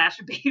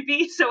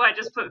wedding/baby. So I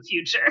just put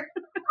future.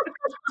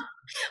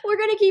 We're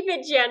going to keep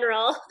it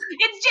general.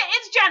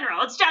 It's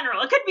general. It's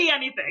general. It could be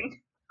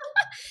anything.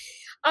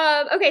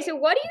 Okay, so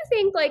what do you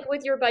think, like,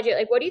 with your budget,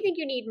 like, what do you think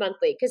you need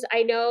monthly? Because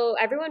I know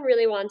everyone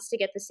really wants to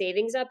get the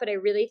savings up, but I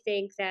really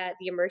think that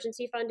the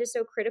emergency fund is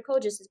so critical,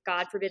 just as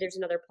God forbid there's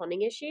another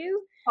plumbing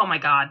issue. Oh my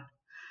God.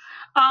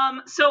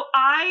 So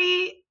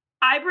I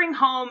bring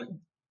home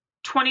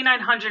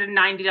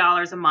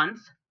 $2,990 a month.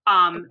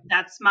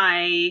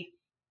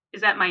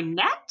 Is that my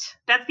net?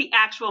 That's the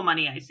actual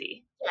money I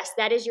see. Yes,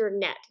 that is your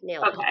net.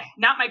 Nailed it. Okay,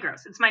 not my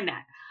gross. It's my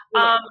net.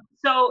 Yeah.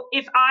 So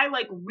if I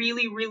like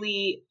really,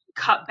 really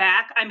cut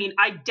back, I mean,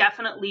 I'd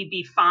definitely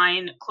be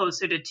fine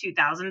closer to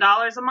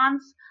 $2,000 a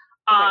month.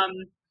 Okay.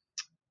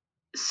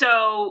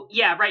 So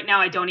yeah, right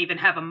now I don't even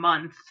have a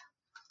month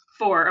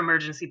for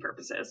emergency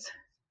purposes.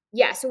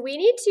 Yeah, so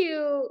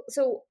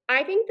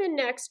I think the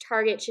next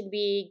target should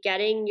be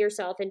getting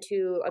yourself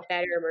into a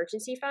better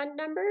emergency fund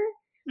number.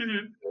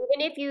 Mm-hmm. Even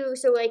if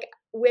like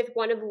with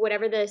one of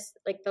whatever this,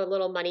 like the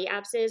little money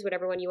apps is,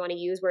 whatever one you want to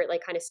use where it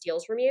like kind of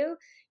steals from you,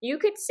 you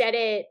could set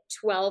it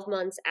 12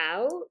 months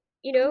out.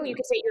 You know, you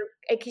can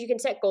you can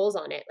set goals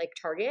on it, like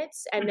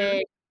targets, and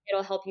then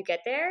it'll help you get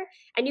there.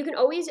 And you can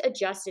always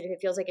adjust it if it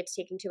feels like it's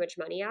taking too much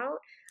money out.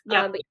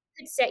 Yeah. But you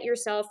could set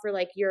yourself for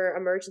like your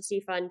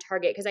emergency fund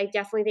target, because I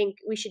definitely think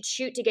we should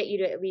shoot to get you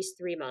to at least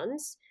 3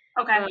 months.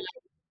 Okay.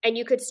 And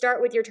you could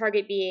start with your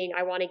target being,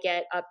 I want to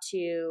get up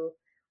to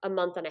a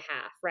month and a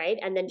half, right?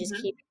 And then just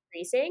keep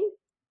increasing.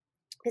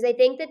 Because I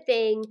think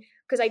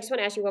because I just want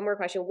to ask you one more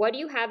question. What do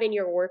you have in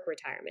your work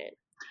retirement?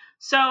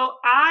 So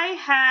I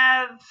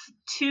have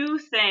two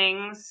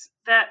things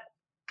that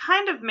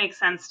kind of make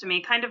sense to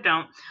me, kind of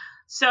don't.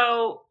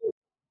 So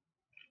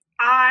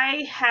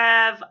I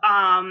have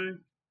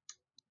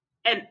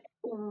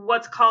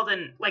what's called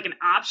an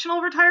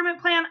optional retirement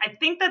plan. I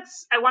think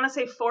I want to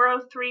say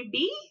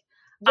 403B.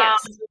 Yes.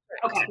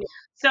 Okay.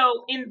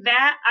 So in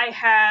that I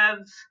have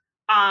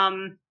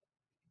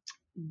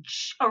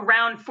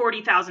around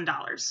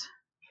 $40,000.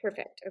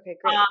 Perfect. Okay,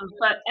 great.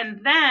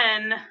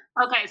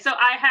 So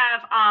I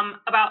have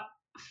about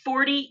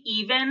 40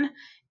 even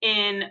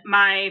in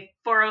my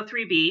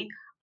 403B.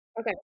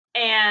 Okay.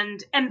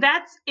 And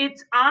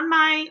it's on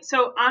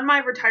my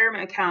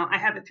retirement account. I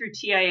have it through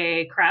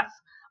TIAA-CREF.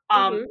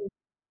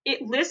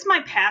 It lists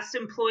my past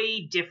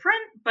employee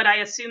different, but I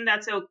assume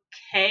that's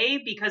okay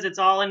because it's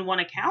all in one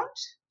account.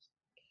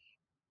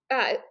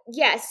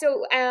 Yeah.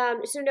 So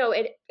no,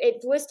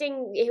 it's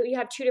listing. You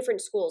have two different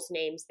schools'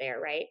 names there,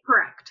 right?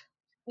 Correct.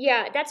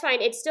 Yeah, that's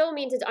fine. It still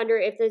means it's under,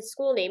 if the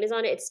school name is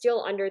on it, it's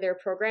still under their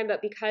program.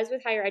 But because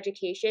with higher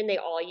education, they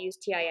all use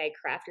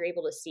TIAA-CREF, you're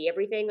able to see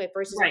everything. Like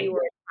versus if you were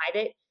a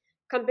private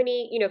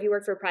company, if you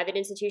work for a private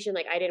institution,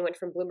 like I did, went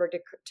from Bloomberg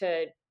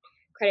to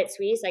Credit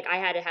Suisse, like I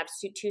had to have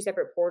two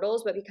separate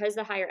portals. But because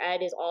the higher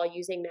ed is all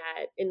using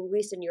that, at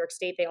least in New York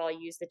State, they all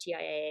use the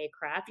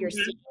TIAA-CREF. You're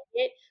seeing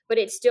it, but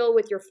it's still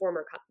with your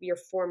former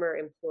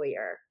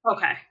employer.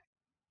 Okay.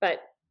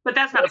 But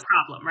that's not a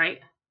problem, right?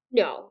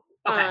 No.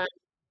 Okay.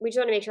 We just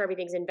want to make sure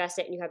everything's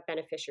invested and you have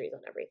beneficiaries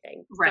on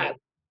everything. Right.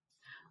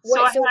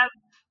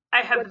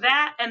 I have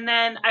that. And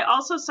then I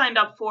also signed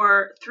up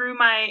through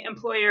my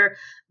employer,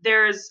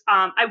 there's,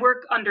 I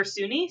work under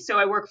SUNY. So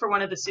I work for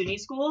one of the SUNY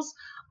schools.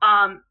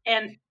 And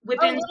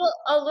within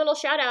a little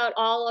shout out,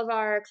 all of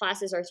our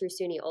classes are through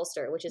SUNY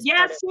Ulster, which is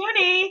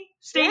SUNY,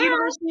 State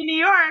University of New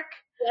York.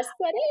 Yes,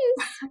 that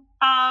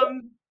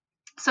is.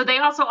 So they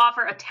also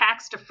offer a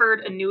tax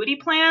deferred annuity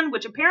plan,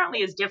 which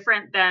apparently is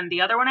different than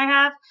the other one I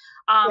have.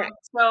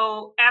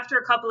 So after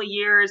a couple of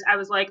years, I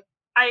was like,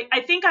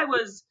 I think I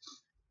was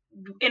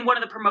in one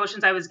of the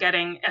promotions I was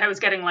getting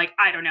like,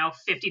 I don't know,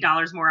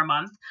 $50 more a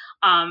month.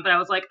 But I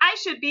was like, I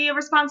should be a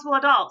responsible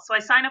adult. So I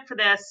signed up for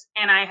this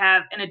and I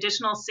have an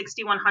additional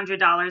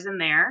 $6,100 in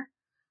there.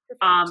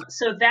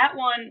 So that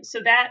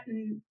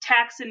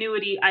tax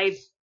annuity,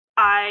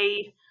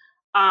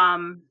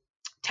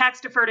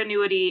 tax deferred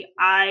annuity,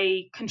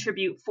 I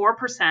contribute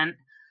 4%.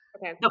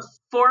 Okay. The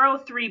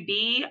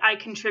 403B, I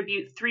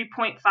contribute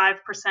 3.5%,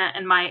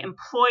 and my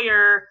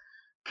employer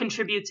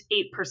contributes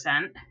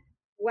 8%.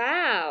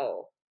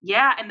 Wow.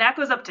 Yeah, and that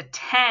goes up to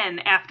 10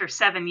 after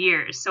 7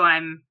 years. So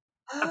I'm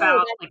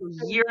about like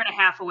a year and a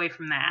half away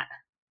from that.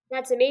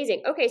 That's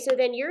amazing. Okay, so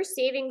then your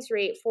savings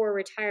rate for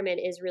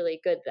retirement is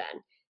really good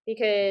then.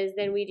 Because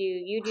then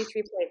you do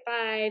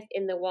 3.5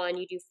 in the one,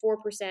 you do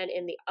 4%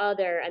 in the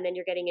other, and then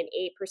you're getting an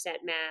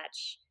 8%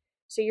 match.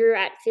 So you're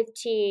at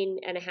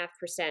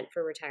 15.5%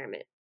 for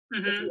retirement.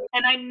 Mm-hmm.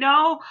 And I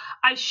know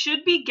I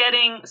should be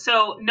getting,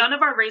 so none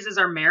of our raises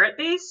are merit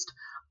based.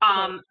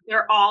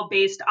 They're all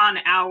based on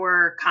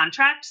our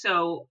contract.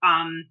 So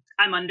I'm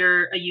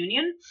under a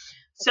union.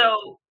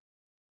 So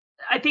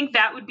I think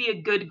that would be a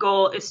good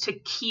goal, is to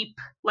keep,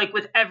 like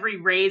with every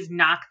raise,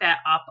 knock that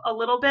up a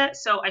little bit.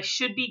 So I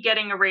should be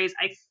getting a raise,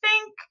 I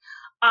think,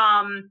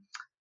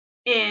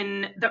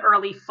 in the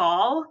early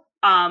fall,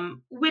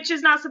 which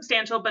is not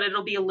substantial, but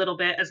it'll be a little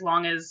bit, as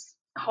long as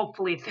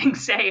hopefully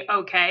things say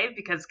okay,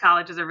 because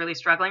colleges are really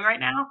struggling right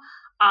now.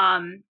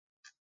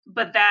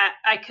 But that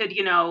I could,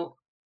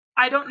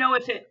 I don't know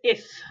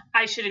if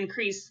I should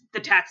increase the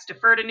tax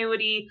deferred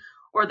annuity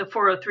or the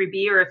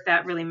 403B, or if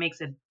that really makes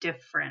a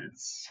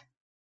difference.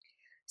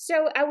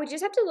 So I would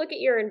just have to look at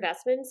your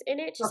investments in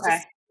it, just to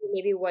see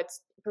maybe what's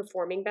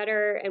performing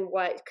better and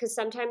because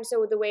sometimes,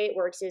 so the way it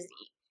works is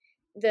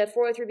the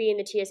 403B and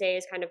the TSA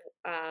is kind of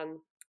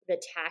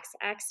the tax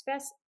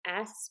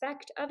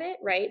aspect of it,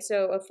 right?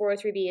 So a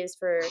 403B is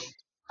for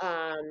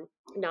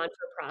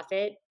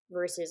non-for-profit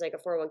versus like a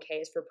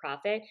 401k is for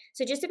profit.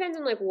 So it just depends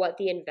on like what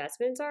the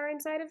investments are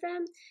inside of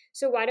them.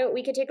 So why don't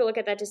we could take a look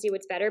at that to see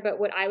what's better. But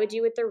what I would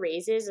do with the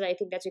raises, and I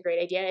think that's a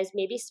great idea, is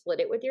maybe split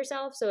it with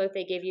yourself. So if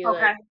they give you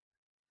like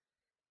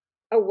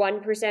a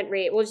 1%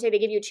 rate, we'll just say they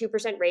give you a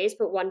 2% raise,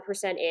 put 1%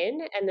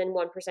 in, and then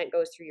 1%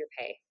 goes through your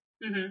pay.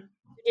 Mm-hmm.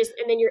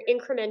 And then you're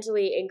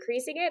incrementally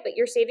increasing it, but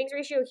your savings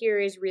ratio here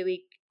is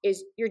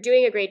you're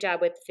doing a great job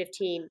with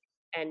 15.5%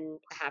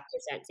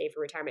 save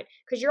for retirement,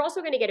 because you're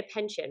also going to get a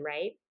pension,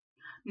 right?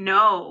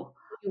 No.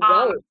 You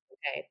won't.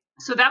 Okay.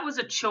 So that was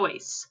a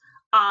choice.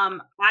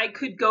 I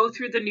could go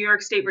through the New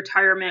York State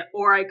retirement,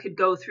 or I could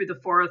go through the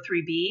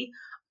 403B.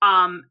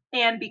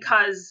 And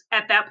because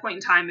at that point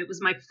in time, it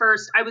was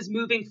I was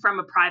moving from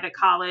a private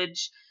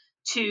college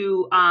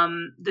to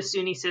the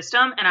SUNY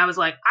system. And I was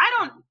like,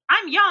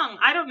 I'm young.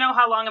 I don't know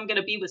how long I'm going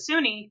to be with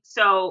SUNY.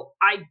 So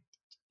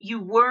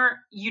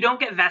you don't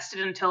get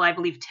vested until I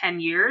believe 10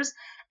 years.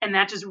 And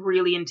that just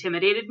really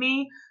intimidated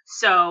me.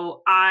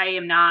 So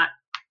I'm not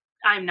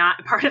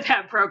a part of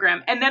that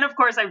program. And then of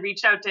course I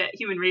reached out to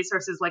Human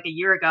Resources like a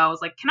year ago. I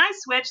was like, can I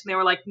switch? And they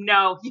were like,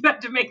 no, you have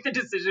to make the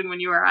decision when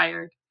you are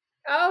hired.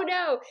 Oh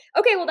no.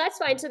 Okay, well that's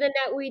fine. So then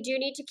that we do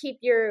need to keep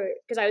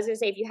because I was going to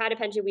say, if you had a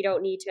pension, we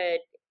don't need to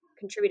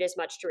contribute as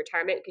much to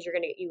retirement, because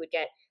you would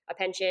get a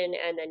pension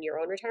and then your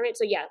own retirement.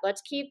 So yeah,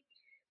 let's keep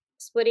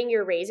splitting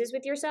your raises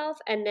with yourself.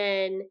 And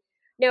then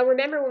now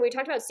remember, when we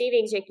talked about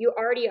savings, like you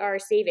already are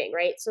saving,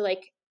 right? So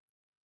like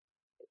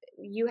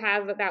you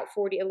have about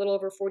a little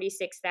over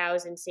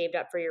 46,000 saved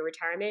up for your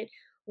retirement,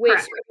 which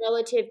Correct.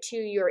 Relative to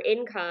your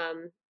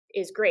income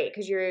is great,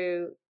 because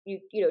you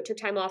took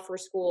time off for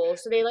school.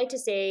 So they like to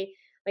say,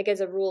 like as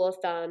a rule of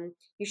thumb,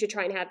 you should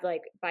try and have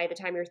like by the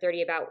time you're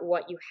 30 about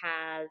what you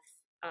have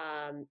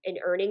in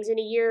earnings in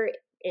a year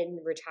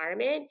in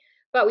retirement.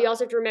 But we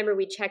also have to remember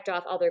we checked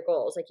off other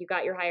goals, like you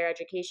got your higher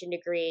education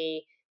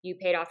degree, you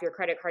paid off your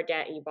credit card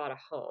debt, and you bought a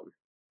home.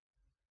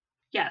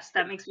 Yes,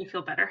 that makes me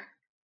feel better.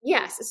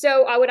 Yes.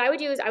 So what I would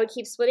do is I would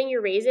keep splitting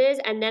your raises,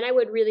 and then I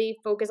would really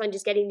focus on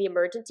just getting the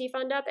emergency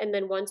fund up. And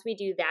then once we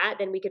do that,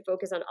 then we could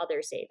focus on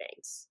other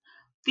savings.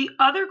 The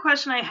other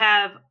question I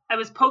have, I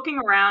was poking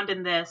around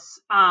in this,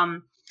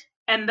 and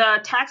the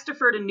tax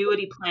deferred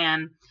annuity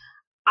plan,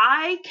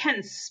 I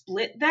can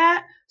split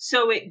that.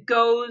 So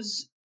the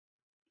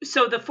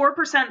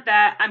 4%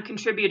 that I'm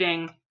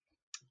contributing,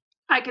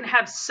 I can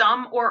have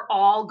some or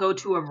all go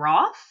to a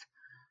Roth,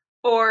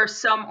 or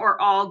some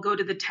or all go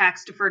to the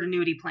tax deferred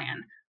annuity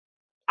plan.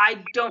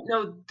 I don't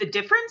know the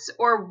difference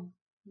or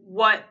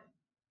what,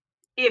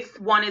 if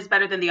one is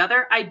better than the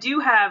other. I do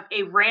have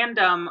a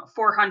random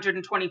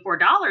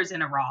 $424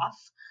 in a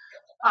Roth.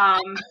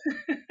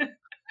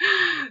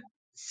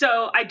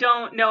 So I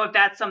don't know if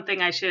that's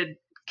something I should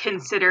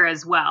consider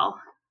as well.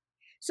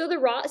 So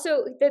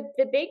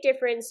the big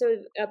difference, so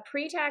a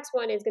pre-tax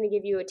one is going to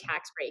give you a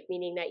tax break,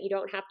 meaning that you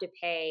don't have to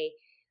pay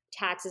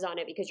taxes on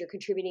it because you're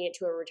contributing it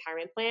to a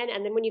retirement plan.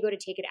 And then when you go to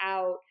take it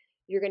out,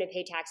 you're going to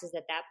pay taxes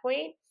at that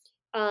point.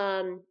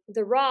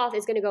 The Roth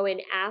is going to go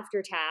in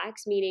after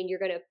tax, meaning you're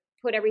going to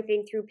put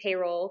everything through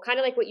payroll, kind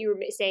of like what you were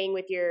saying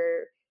with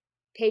your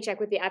paycheck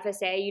with the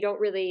FSA. You don't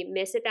really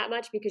miss it that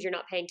much because you're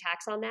not paying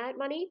tax on that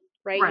money,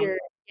 right? You're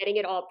getting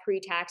it all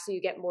pre-tax, so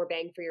you get more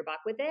bang for your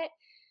buck with it.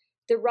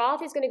 The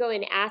Roth is going to go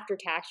in after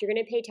tax. You're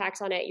going to pay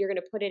tax on it. You're going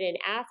to put it in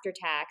after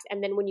tax.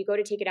 And then when you go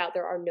to take it out,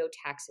 there are no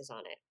taxes on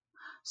it.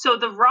 So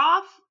the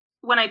Roth,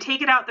 when I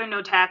take it out, there are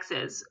no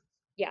taxes.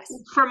 Yes.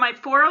 For my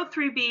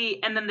 403B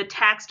and then the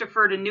tax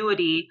deferred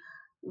annuity,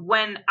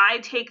 when I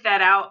take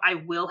that out, I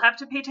will have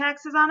to pay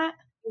taxes on it?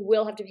 You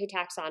will have to pay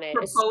tax on it.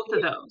 For both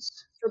of those?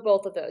 For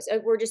both of those.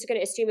 We're just going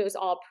to assume it was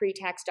all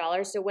pre-tax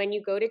dollars. So when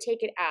you go to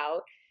take it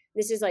out,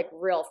 this is like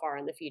real far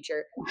in the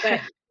future,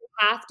 but you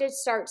have to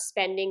start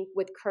spending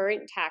with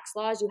current tax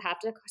laws. You have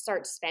to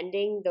start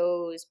spending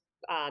those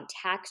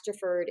tax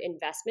deferred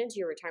investments,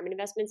 your retirement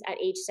investments at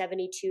age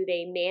 72.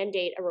 They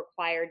mandate a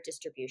required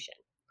distribution.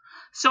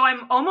 So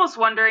I'm almost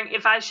wondering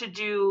if I should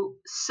do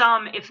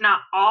some, if not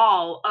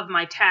all, of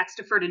my tax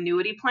deferred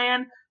annuity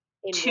plan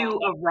to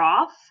a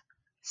Roth.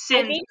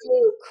 I think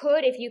you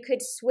could, if you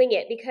could swing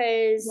it,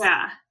 because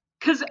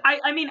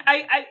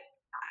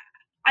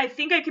I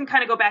think I can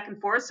kind of go back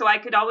and forth, so I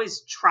could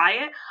always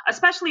try it,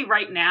 especially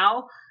right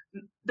now.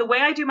 The way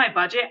I do my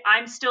budget,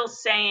 I'm still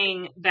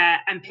saying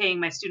that I'm paying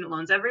my student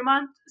loans every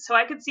month. So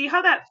I could see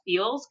how that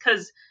feels,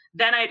 because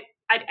then I'd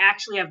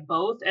actually have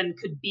both and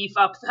could beef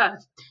up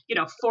the,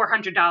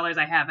 $400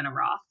 I have in a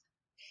Roth.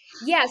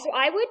 Yeah, so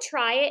I would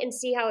try it and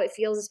see how it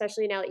feels,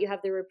 especially now that you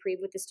have the reprieve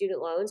with the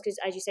student loans, because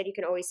as you said, you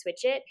can always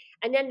switch it.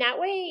 And then that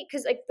way,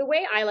 because like the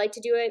way I like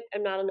to do it,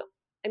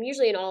 I'm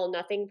usually an all or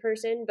nothing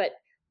person, but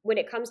when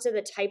it comes to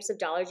the types of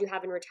dollars you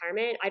have in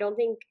retirement,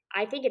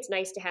 I think it's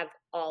nice to have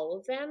all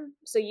of them.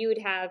 So you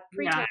would have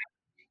pre-tax,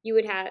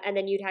 and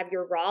then you'd have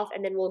your Roth,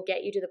 and then we'll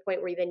get you to the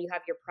point where then you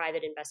have your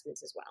private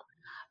investments as well.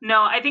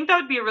 No, I think that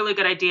would be a really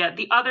good idea.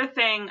 The other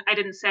thing I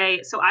didn't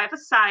say, so I have a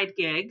side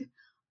gig.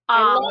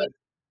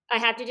 I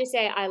have to just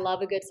say, I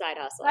love a good side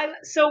hustle. I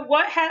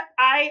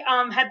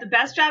had the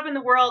best job in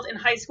the world in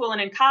high school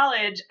and in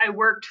college. I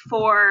worked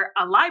for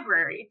a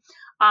library,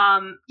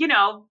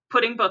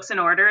 putting books in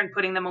order and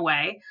putting them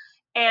away.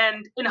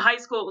 And in high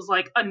school, it was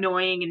like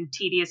annoying and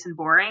tedious and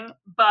boring.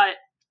 But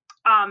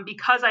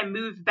because I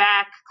moved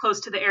back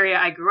close to the area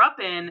I grew up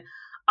in,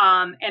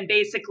 and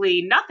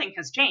basically nothing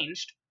has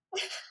changed.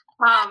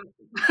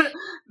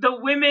 The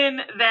women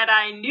that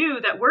I knew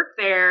that worked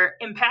there,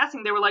 in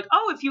passing, they were like,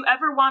 oh, if you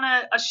ever want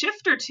a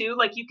shift or two,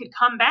 like you could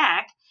come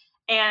back.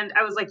 And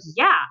I was like,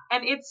 yeah.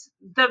 And it's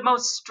the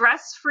most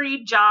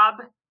stress-free job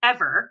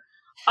ever.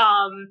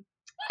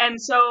 And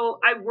so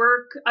I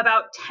work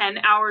about 10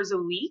 hours a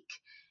week,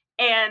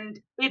 and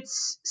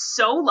it's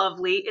so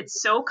lovely.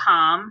 It's so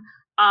calm.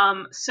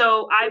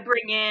 So I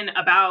bring in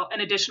about an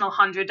additional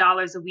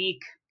 $100 a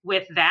week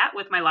with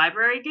my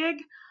library gig.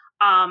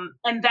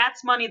 And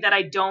that's money that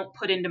I don't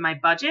put into my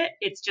budget.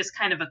 It's just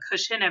kind of a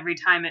cushion every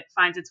time it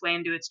finds its way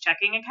into its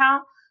checking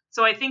account.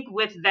 So I think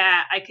with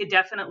that, I could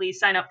definitely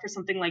sign up for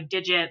something like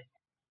Digit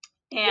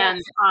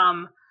and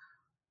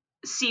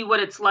see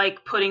what it's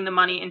like putting the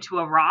money into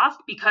a Roth,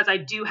 because I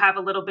do have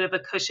a little bit of a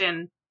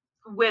cushion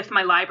with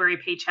my library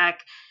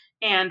paycheck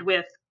and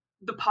with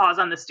the pause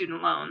on the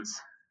student loans.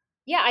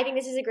 Yeah, I think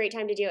this is a great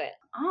time to do it.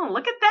 Oh,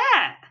 look at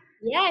that.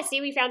 Yeah,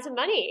 see, we found some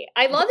money.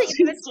 I love that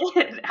you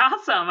did.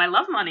 Awesome. I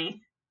love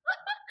money.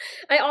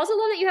 I also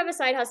love that you have a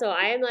side hustle.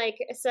 I am like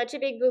such a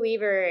big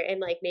believer in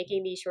like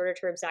making these shorter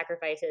term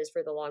sacrifices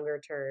for the longer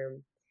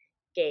term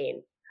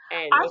gain.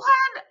 And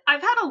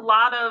I've had a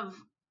lot of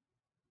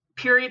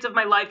periods of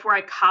my life where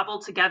I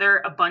cobbled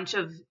together a bunch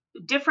of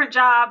different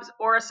jobs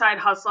or a side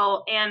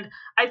hustle, and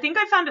I think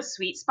I found a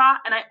sweet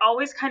spot, and I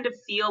always kind of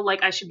feel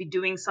like I should be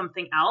doing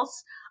something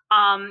else.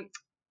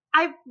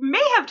 I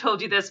may have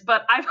told you this,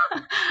 but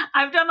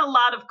I've done a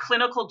lot of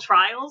clinical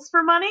trials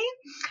for money,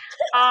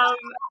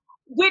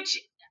 which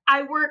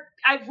I've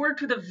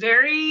worked with a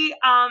very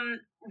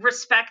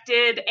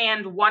respected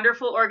and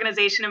wonderful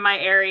organization in my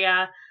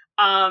area.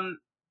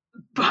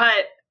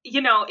 But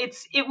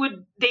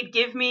they'd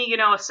give me,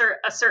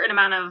 a certain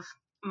amount of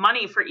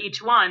money for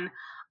each one.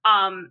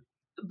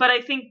 But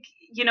I think,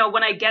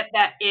 when I get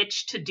that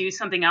itch to do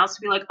something else,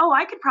 to be like, oh,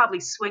 I could probably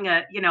swing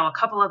a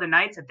couple other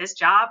nights at this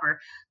job or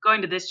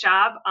going to this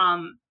job.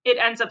 It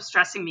ends up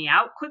stressing me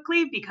out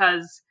quickly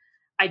because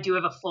I do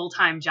have a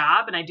full-time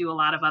job and I do a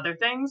lot of other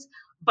things.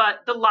 But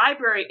the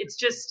library, it's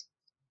just,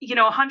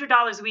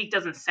 $100 a week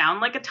doesn't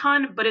sound like a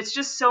ton, but it's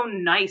just so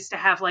nice to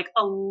have like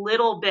a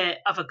little bit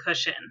of a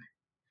cushion.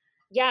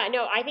 Yeah,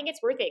 no, I think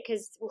it's worth it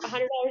because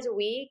 $100 a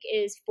week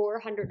is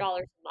 $400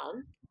 a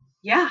month.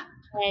 Yeah.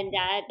 And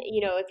that,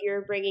 if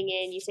you're bringing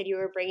in, you said you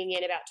were bringing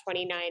in about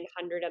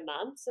 $2,900 a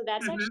month. So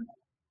that's actually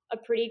a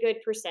pretty good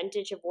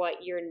percentage of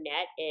what your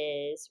net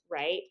is,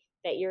 right?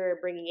 That you're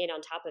bringing in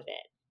on top of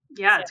it.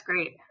 Yeah, so it's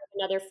great.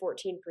 Another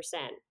 14%,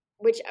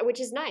 which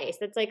is nice.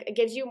 That's like, it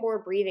gives you more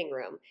breathing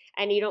room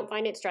and you don't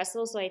find it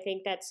stressful. So I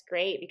think that's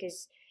great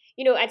because,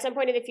 at some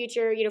point in the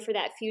future, for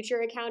that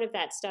future account of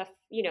that stuff,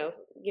 you're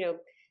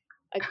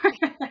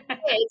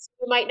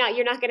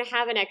not going to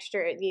have an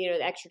extra, the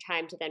extra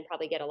time to then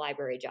probably get a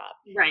library job.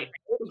 Right.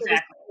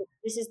 Exactly.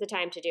 This is the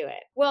time to do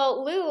it.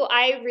 Well, Lou,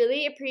 I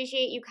really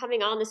appreciate you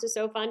coming on. This was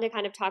so fun to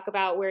kind of talk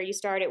about where you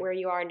started, where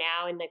you are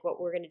now, and like what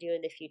we're going to do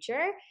in the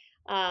future.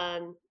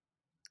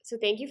 So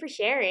thank you for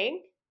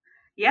sharing.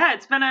 Yeah,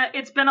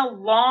 it's been a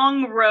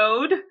long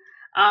road.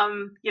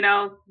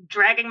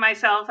 Dragging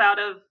myself out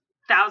of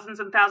thousands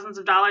and thousands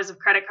of dollars of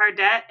credit card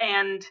debt,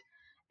 and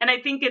I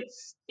think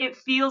it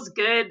feels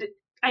good.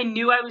 I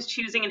knew I was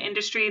choosing an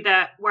industry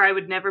where I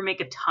would never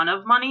make a ton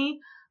of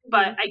money,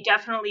 but I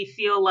definitely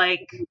feel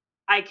like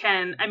I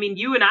can. I mean,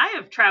 you and I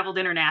have traveled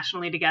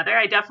internationally together.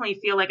 I definitely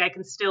feel like I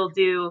can still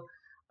do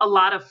a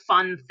lot of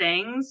fun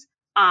things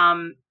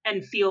and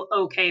feel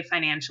okay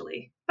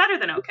financially, better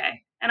than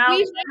okay. And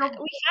we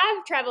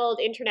have traveled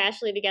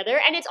internationally together,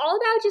 and it's all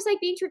about just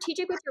like being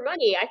strategic with your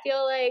money. I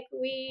feel like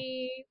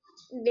we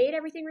made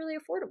everything really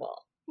affordable.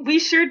 We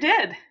sure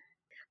did.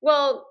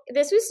 Well,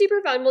 this was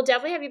super fun. We'll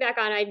definitely have you back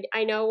on.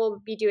 I know we'll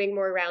be doing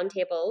more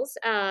roundtables.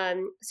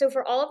 So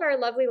for all of our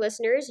lovely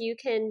listeners, you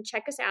can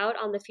check us out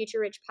on the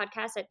Future Rich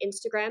podcast at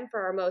Instagram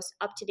for our most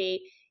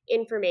up-to-date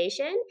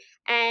information.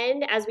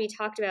 And as we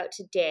talked about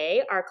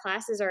today, our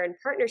classes are in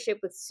partnership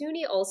with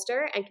SUNY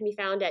Ulster and can be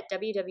found at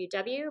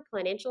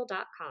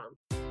www.financial.com.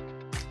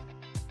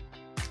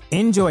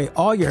 Enjoy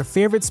all your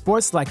favorite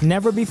sports like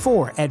never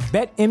before at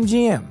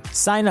BetMGM.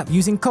 Sign up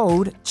using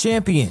code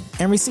CHAMPION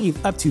and receive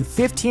up to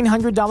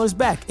 $1,500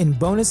 back in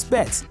bonus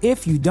bets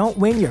if you don't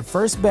win your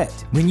first bet.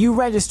 When you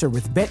register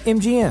with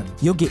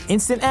BetMGM, you'll get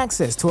instant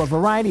access to a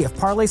variety of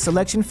parlay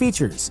selection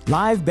features,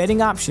 live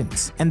betting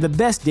options, and the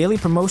best daily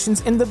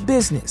promotions in the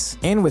business.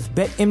 And with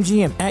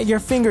BetMGM at your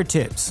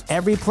fingertips,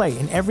 every play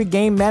and every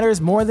game matters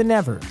more than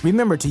ever.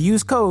 Remember to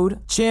use code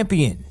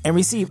CHAMPION and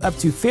receive up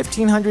to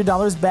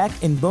 $1,500 back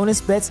in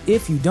bonus bets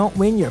if you don't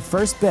win your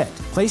first bet.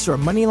 Place your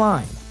money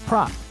line,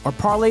 prop or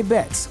parlay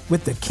bets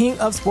with the king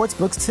of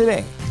sportsbooks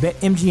today.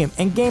 BetMGM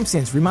and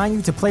GameSense remind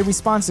you to play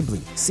responsibly.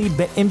 See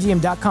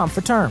BetMGM.com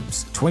for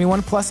terms.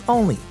 21 plus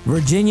only.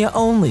 Virginia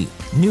only.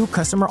 New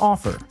customer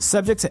offer.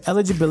 Subject to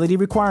eligibility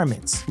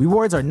requirements.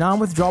 Rewards are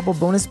non-withdrawable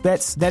bonus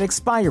bets that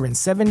expire in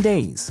 7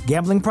 days.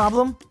 Gambling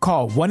problem?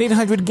 Call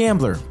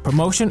 1-800-GAMBLER.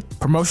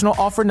 Promotional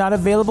offer not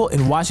available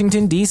in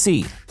Washington,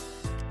 D.C.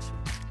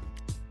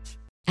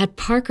 At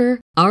Parker,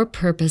 our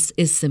purpose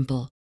is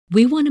simple.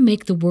 We want to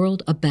make the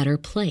world a better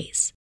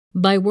place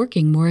by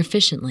working more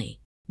efficiently,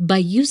 by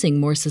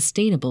using more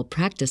sustainable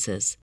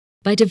practices,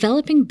 by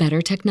developing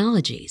better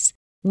technologies.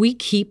 We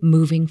keep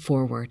moving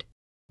forward.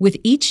 With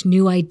each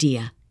new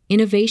idea,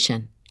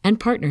 innovation, and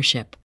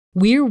partnership,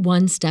 we're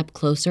one step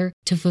closer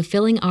to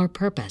fulfilling our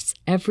purpose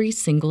every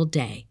single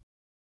day.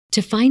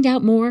 To find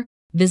out more,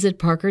 visit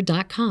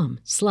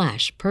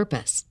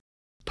parker.com/purpose.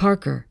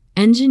 Parker,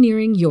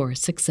 engineering your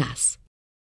success.